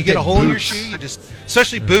 Yeah, you Duct get a tape hole in your boots. shoe. You just,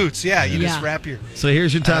 especially boots. Yeah, you just Yeah. wrap your. So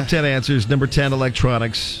here's your top 10 answers. Number 10,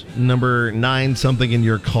 electronics. Number 9, something in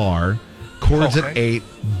your car. Chords at Okay. 8.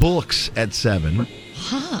 Books at 7.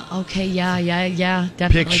 Huh. Okay. Yeah. Definitely. do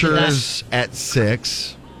that. Pictures at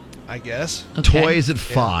 6. I guess. Okay. Toys at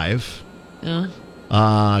 5.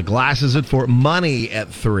 Uh, Glasses at 4. Money at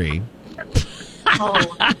 3.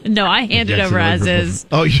 no, I hand it over as is.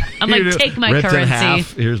 Oh, I'm like, take my ripped in currency.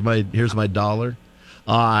 half. Here's my dollar.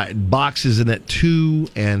 Boxes in at 2,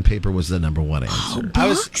 and paper was the number 1 answer.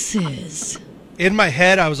 Boxes. In my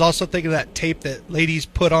head, I was also thinking of that tape that ladies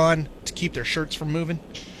put on to keep their shirts from moving.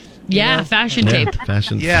 Yeah, know? fashion tape.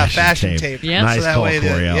 Fashion tape. Yeah. Nice so that call, way,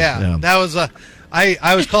 Coriel. yeah, that was a. I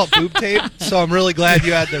always call it boob tape, so I'm really glad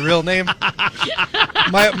you had the real name.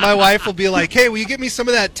 My wife will be like, "Hey, will you get me some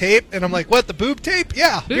of that tape?" And I'm like, "What? The boob tape?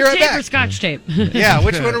 Yeah, Boob be right tape back." or Scotch tape? Yeah,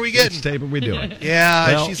 which one are we getting? Which tape are we doing? Yeah,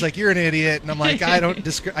 Well- she's like, "You're an idiot," and I'm like, "I don't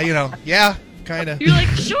yeah, kind of." You're like,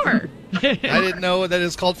 sure. I didn't know that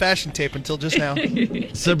it's called fashion tape until just now.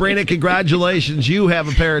 Sabrina, congratulations. You have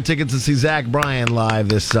a pair of tickets to see Zach Bryan live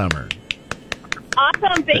this summer.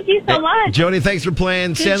 Awesome. Thank you so much. Jody, thanks for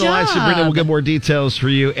playing. Stay on the line, job. Sabrina. We'll get more details for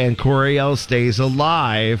you. And Coriel stays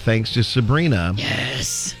alive thanks to Sabrina.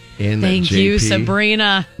 Yes. In Thank JP you,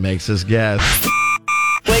 Sabrina. Makes us guess.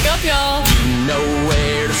 Wake up, y'all. Know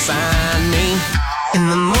where to find me in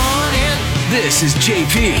the morning. This is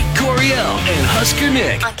JP, Coriel, and Husker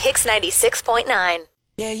Nick. On Kix 96.9.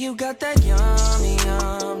 Yeah, you got that yummy,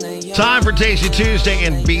 yum. Time for Tasty Tuesday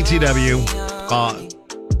and BTW.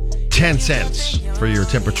 10 cents for your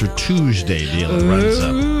Temperature Tuesday deal at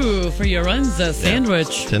Runza. Ooh, for your Runza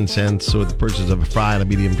sandwich. 10 cents with the purchase of a fry and a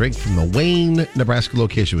medium drink from the Wayne, Nebraska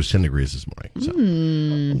location. It was 10 degrees this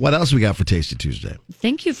morning. So, what else we got for Tasty Tuesday?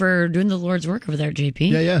 Thank you for doing the Lord's work over there, JP.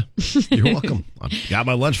 Yeah. You're welcome. I've got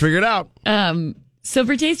my lunch figured out. So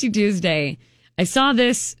for Tasty Tuesday, I saw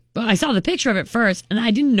the picture of it first, and I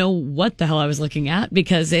didn't know what the hell I was looking at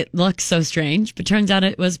because it looked so strange. But turns out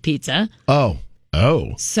it was pizza. Oh.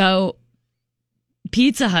 So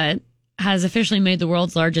Pizza Hut has officially made the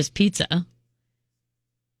world's largest pizza.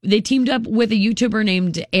 They teamed up with a YouTuber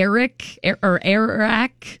named Eric. I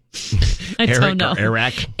don't know.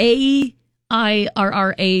 Eric.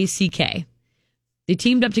 AIRRACK. They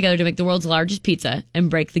teamed up together to make the world's largest pizza and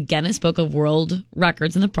break the Guinness Book of World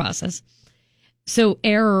Records in the process. So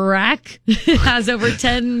Eric has over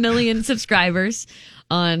 10 million subscribers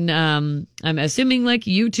on, I'm assuming like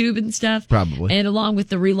YouTube and stuff. Probably. And along with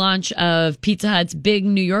the relaunch of Pizza Hut's Big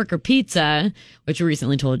New Yorker Pizza, which we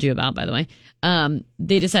recently told you about, by the way,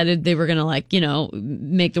 they decided they were going to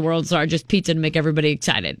make the world's largest pizza to make everybody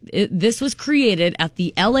excited. This was created at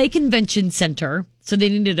the LA Convention Center. So they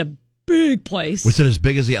needed a big place. Was it as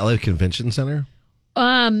big as the LA Convention Center?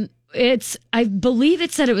 I believe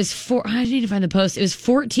it said it was I need to find the post. It was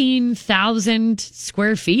 14,000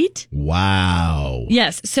 square feet. Wow.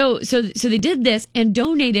 Yes. So they did this and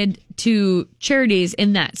donated to charities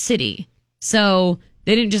in that city. So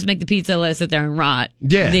they didn't just make the pizza, let it sit there and rot.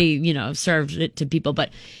 Yeah. They, served it to people.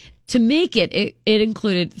 But to make it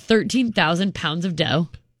included 13,000 pounds of dough.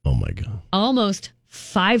 Oh my God. Almost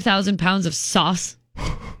 5,000 pounds of sauce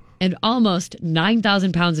and almost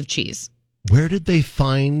 9,000 pounds of cheese. Where did they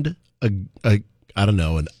find I don't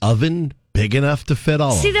know, an oven big enough to fit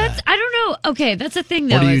all of that? I don't know. Okay, that's a thing,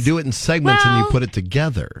 though. Or do you do it in segments and you put it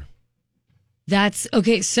together? That's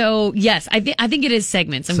okay. So yes, I think it is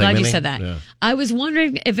segments. I'm glad you said that. Yeah. I was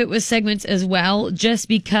wondering if it was segments as well, just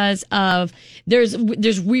because of there's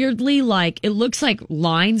weirdly it looks like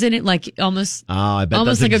lines in it, like almost. Oh, I bet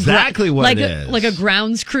almost that's like exactly what it is. Like a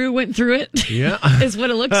grounds crew went through it. Yeah, is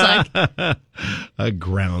what it looks like. A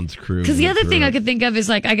grounds crew. Because the other thing I could think of is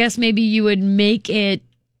I guess maybe you would make it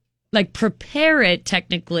prepare it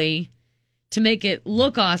technically to make it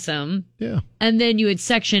look awesome. Yeah. And then you would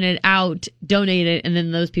section it out, donate it, and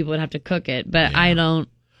then those people would have to cook it. But I don't.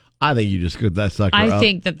 I think you just could. That's like. I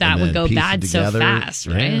think that would go bad so fast,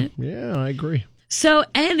 right? Yeah, I agree. So,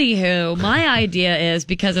 anywho, my idea is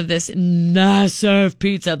because of this massive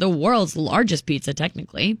pizza, the world's largest pizza,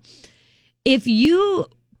 technically, if you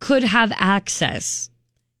could have access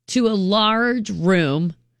to a large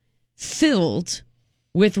room filled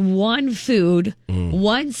with one food,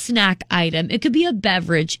 one snack item. It could be a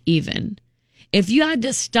beverage even. If you had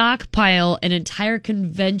to stockpile an entire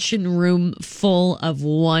convention room full of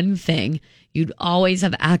one thing you'd always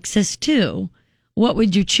have access to, what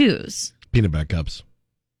would you choose? Peanut butter cups.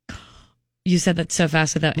 You said that so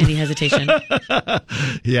fast without any hesitation.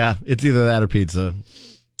 Yeah, it's either that or pizza.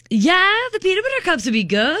 Yeah, the peanut butter cups would be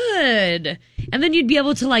good. And then you'd be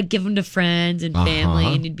able to give them to friends and family,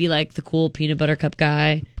 and you'd be the cool peanut butter cup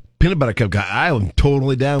guy. Peanut butter cup guy. I am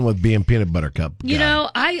totally down with being peanut butter cup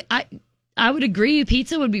guy. I would agree.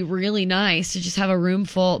 Pizza would be really nice to just have a room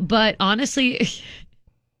full. But honestly,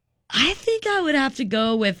 I think I would have to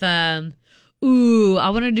go with, I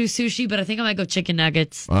want to do sushi, but I think I might go chicken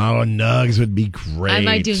nuggets. Oh, nugs would be great. I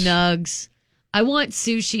might do nugs. I want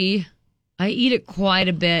sushi. I eat it quite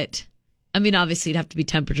a bit. I mean, obviously, it'd have to be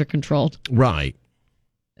temperature controlled. Right.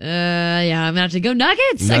 Yeah, I'm going to have to go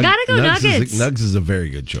nuggets. I got to go nuggets. Nugs is a very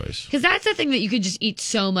good choice. Because that's the thing that you could just eat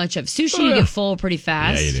so much of. Sushi, you get full pretty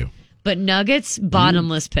fast. Yeah, you do. But nuggets,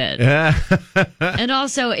 bottomless pit. And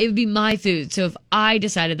also, it would be my food. So if I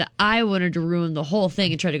decided that I wanted to ruin the whole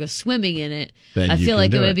thing and try to go swimming in it, then I feel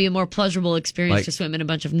like it would it. be a more pleasurable experience to swim in a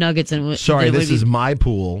bunch of nuggets. Sorry, this is my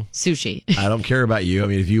pool. Sushi. I don't care about you. I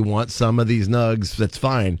mean, if you want some of these nugs, that's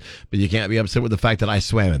fine. But you can't be upset with the fact that I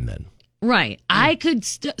swam in them. Right. I could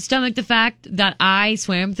stomach the fact that I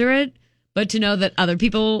swam through it, but to know that other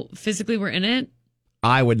people physically were in it,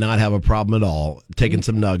 I would not have a problem at all taking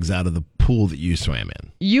some nugs out of the pool that you swam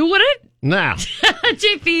in. You wouldn't? No.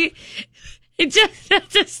 JP, that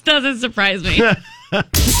just doesn't surprise me. Country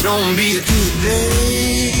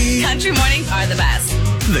mornings are the best.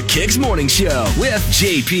 The Kicks Morning Show with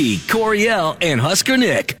JP, Coriel, and Husker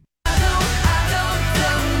Nick.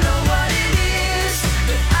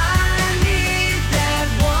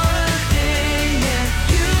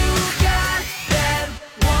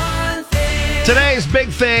 Today's big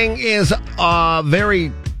thing is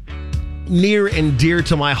very near and dear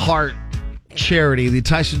to my heart charity, the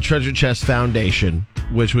Tyson Treasure Chest Foundation,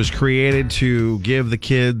 which was created to give the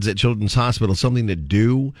kids at Children's Hospital something to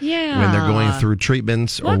do when they're going through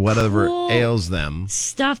treatments or whatever ails them.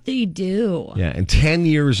 Stuff they do. Yeah, and 10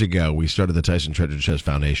 years ago, we started the Tyson Treasure Chest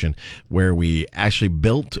Foundation, where we actually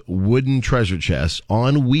built wooden treasure chests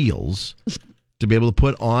on wheels to be able to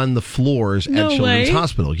put on the floors at Children's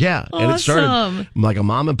Hospital. Yeah. Awesome. And it started like a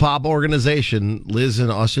mom and pop organization. Liz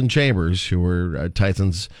and Austin Chambers, who were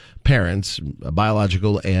Tyson's parents,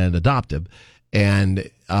 biological and adoptive. And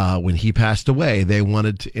when he passed away, they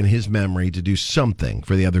wanted, in his memory, to do something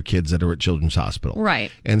for the other kids that are at Children's Hospital. Right.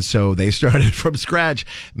 And so they started from scratch,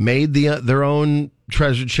 made their own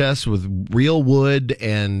treasure chests with real wood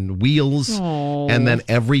and wheels. Aww. And then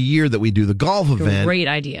every year that we do the golf event, Great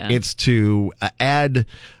idea. it's to add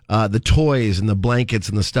the toys and the blankets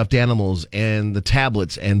and the stuffed animals and the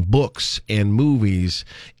tablets and books and movies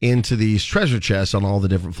into these treasure chests on all the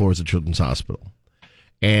different floors of Children's Hospital.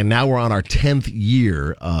 And now we're on our 10th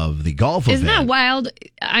year of the golf event. Isn't that wild?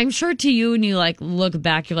 I'm sure to you, when you like look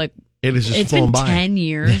back, you're like, It is just it's flown been by. 10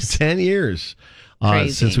 years. 10 years.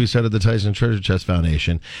 Crazy. Since we started the Tyson Treasure Chest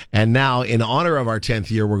Foundation. And now, in honor of our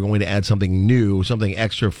 10th year, we're going to add something new, something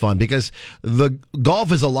extra fun, because the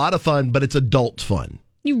golf is a lot of fun, but it's adult fun.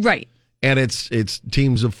 You're right. And it's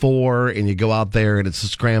teams of 4, and you go out there, and it's a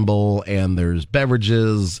scramble, and there's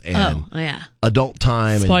beverages, and adult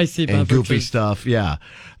time, Spicy and goofy beverages. stuff. Yeah.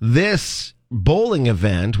 This bowling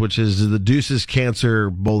event, which is the Deuces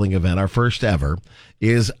Cancer Bowling event, our first ever,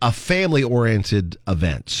 is a family-oriented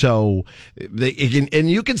event. So,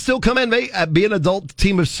 you can still come in, be an adult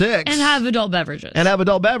team of 6. And have adult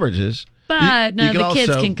beverages. But You can the kids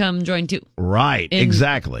also- can come join too. Right, In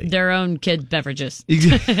exactly. Their own kid beverages.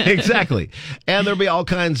 Exactly. And there'll be all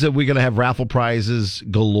kinds of, we're going to have raffle prizes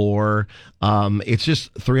galore. It's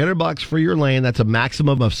just $300 for your lane. That's a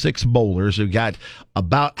maximum of 6 bowlers. We've got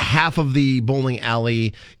about half of the bowling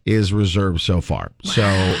alley is reserved so far. Wow. So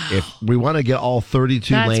if we want to get all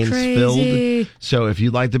 32 That's lanes crazy. filled. So if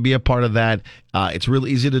you'd like to be a part of that, it's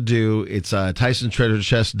really easy to do. It's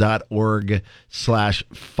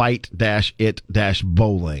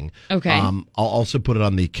TysonTreasureChest.org/fight-it-bowling. Okay. I'll also put it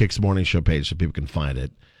on the Kicks Morning Show page so people can find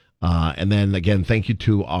it. And then again, thank you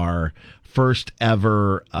to our first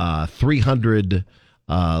ever 300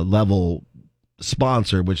 level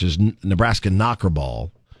sponsor, which is Nebraska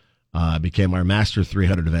Knockerball. Became our Master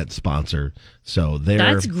 300 event sponsor. So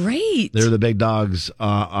That's great. They're the big dogs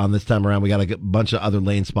on this time around. We got a bunch of other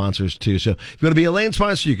lane sponsors too. So if you want to be a lane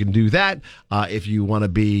sponsor, you can do that. If you want to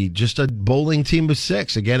be just a bowling team of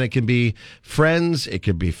 6, again, it can be friends, it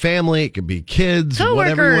could be family, it could be kids,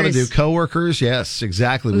 whatever you want to do. Coworkers, yes,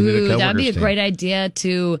 exactly. We need a coworkers that'd be a team. great idea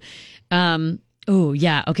to.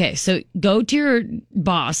 Okay. So go to your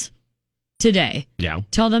boss today. Yeah.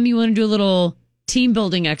 Tell them you want to do a little team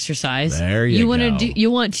building exercise. There you want go. to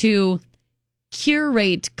you want to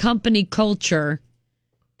curate company culture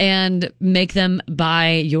and make them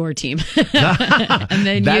buy your team. And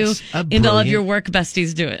then That's a and all of brilliant- your work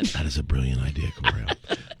besties do it. That is a brilliant idea, Corio.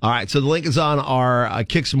 All right, so the link is on our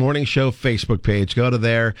Kicks Morning Show Facebook page. Go to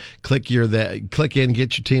there, click in,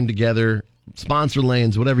 get your team together, sponsor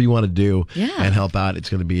lanes, whatever you want to do, and help out. It's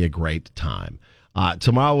going to be a great time.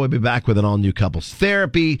 Tomorrow we'll be back with an all-new couples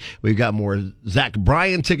therapy. We've got more Zach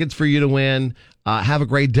Bryan tickets for you to win. Have a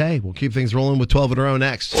great day. We'll keep things rolling with 12 in a row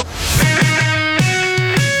next.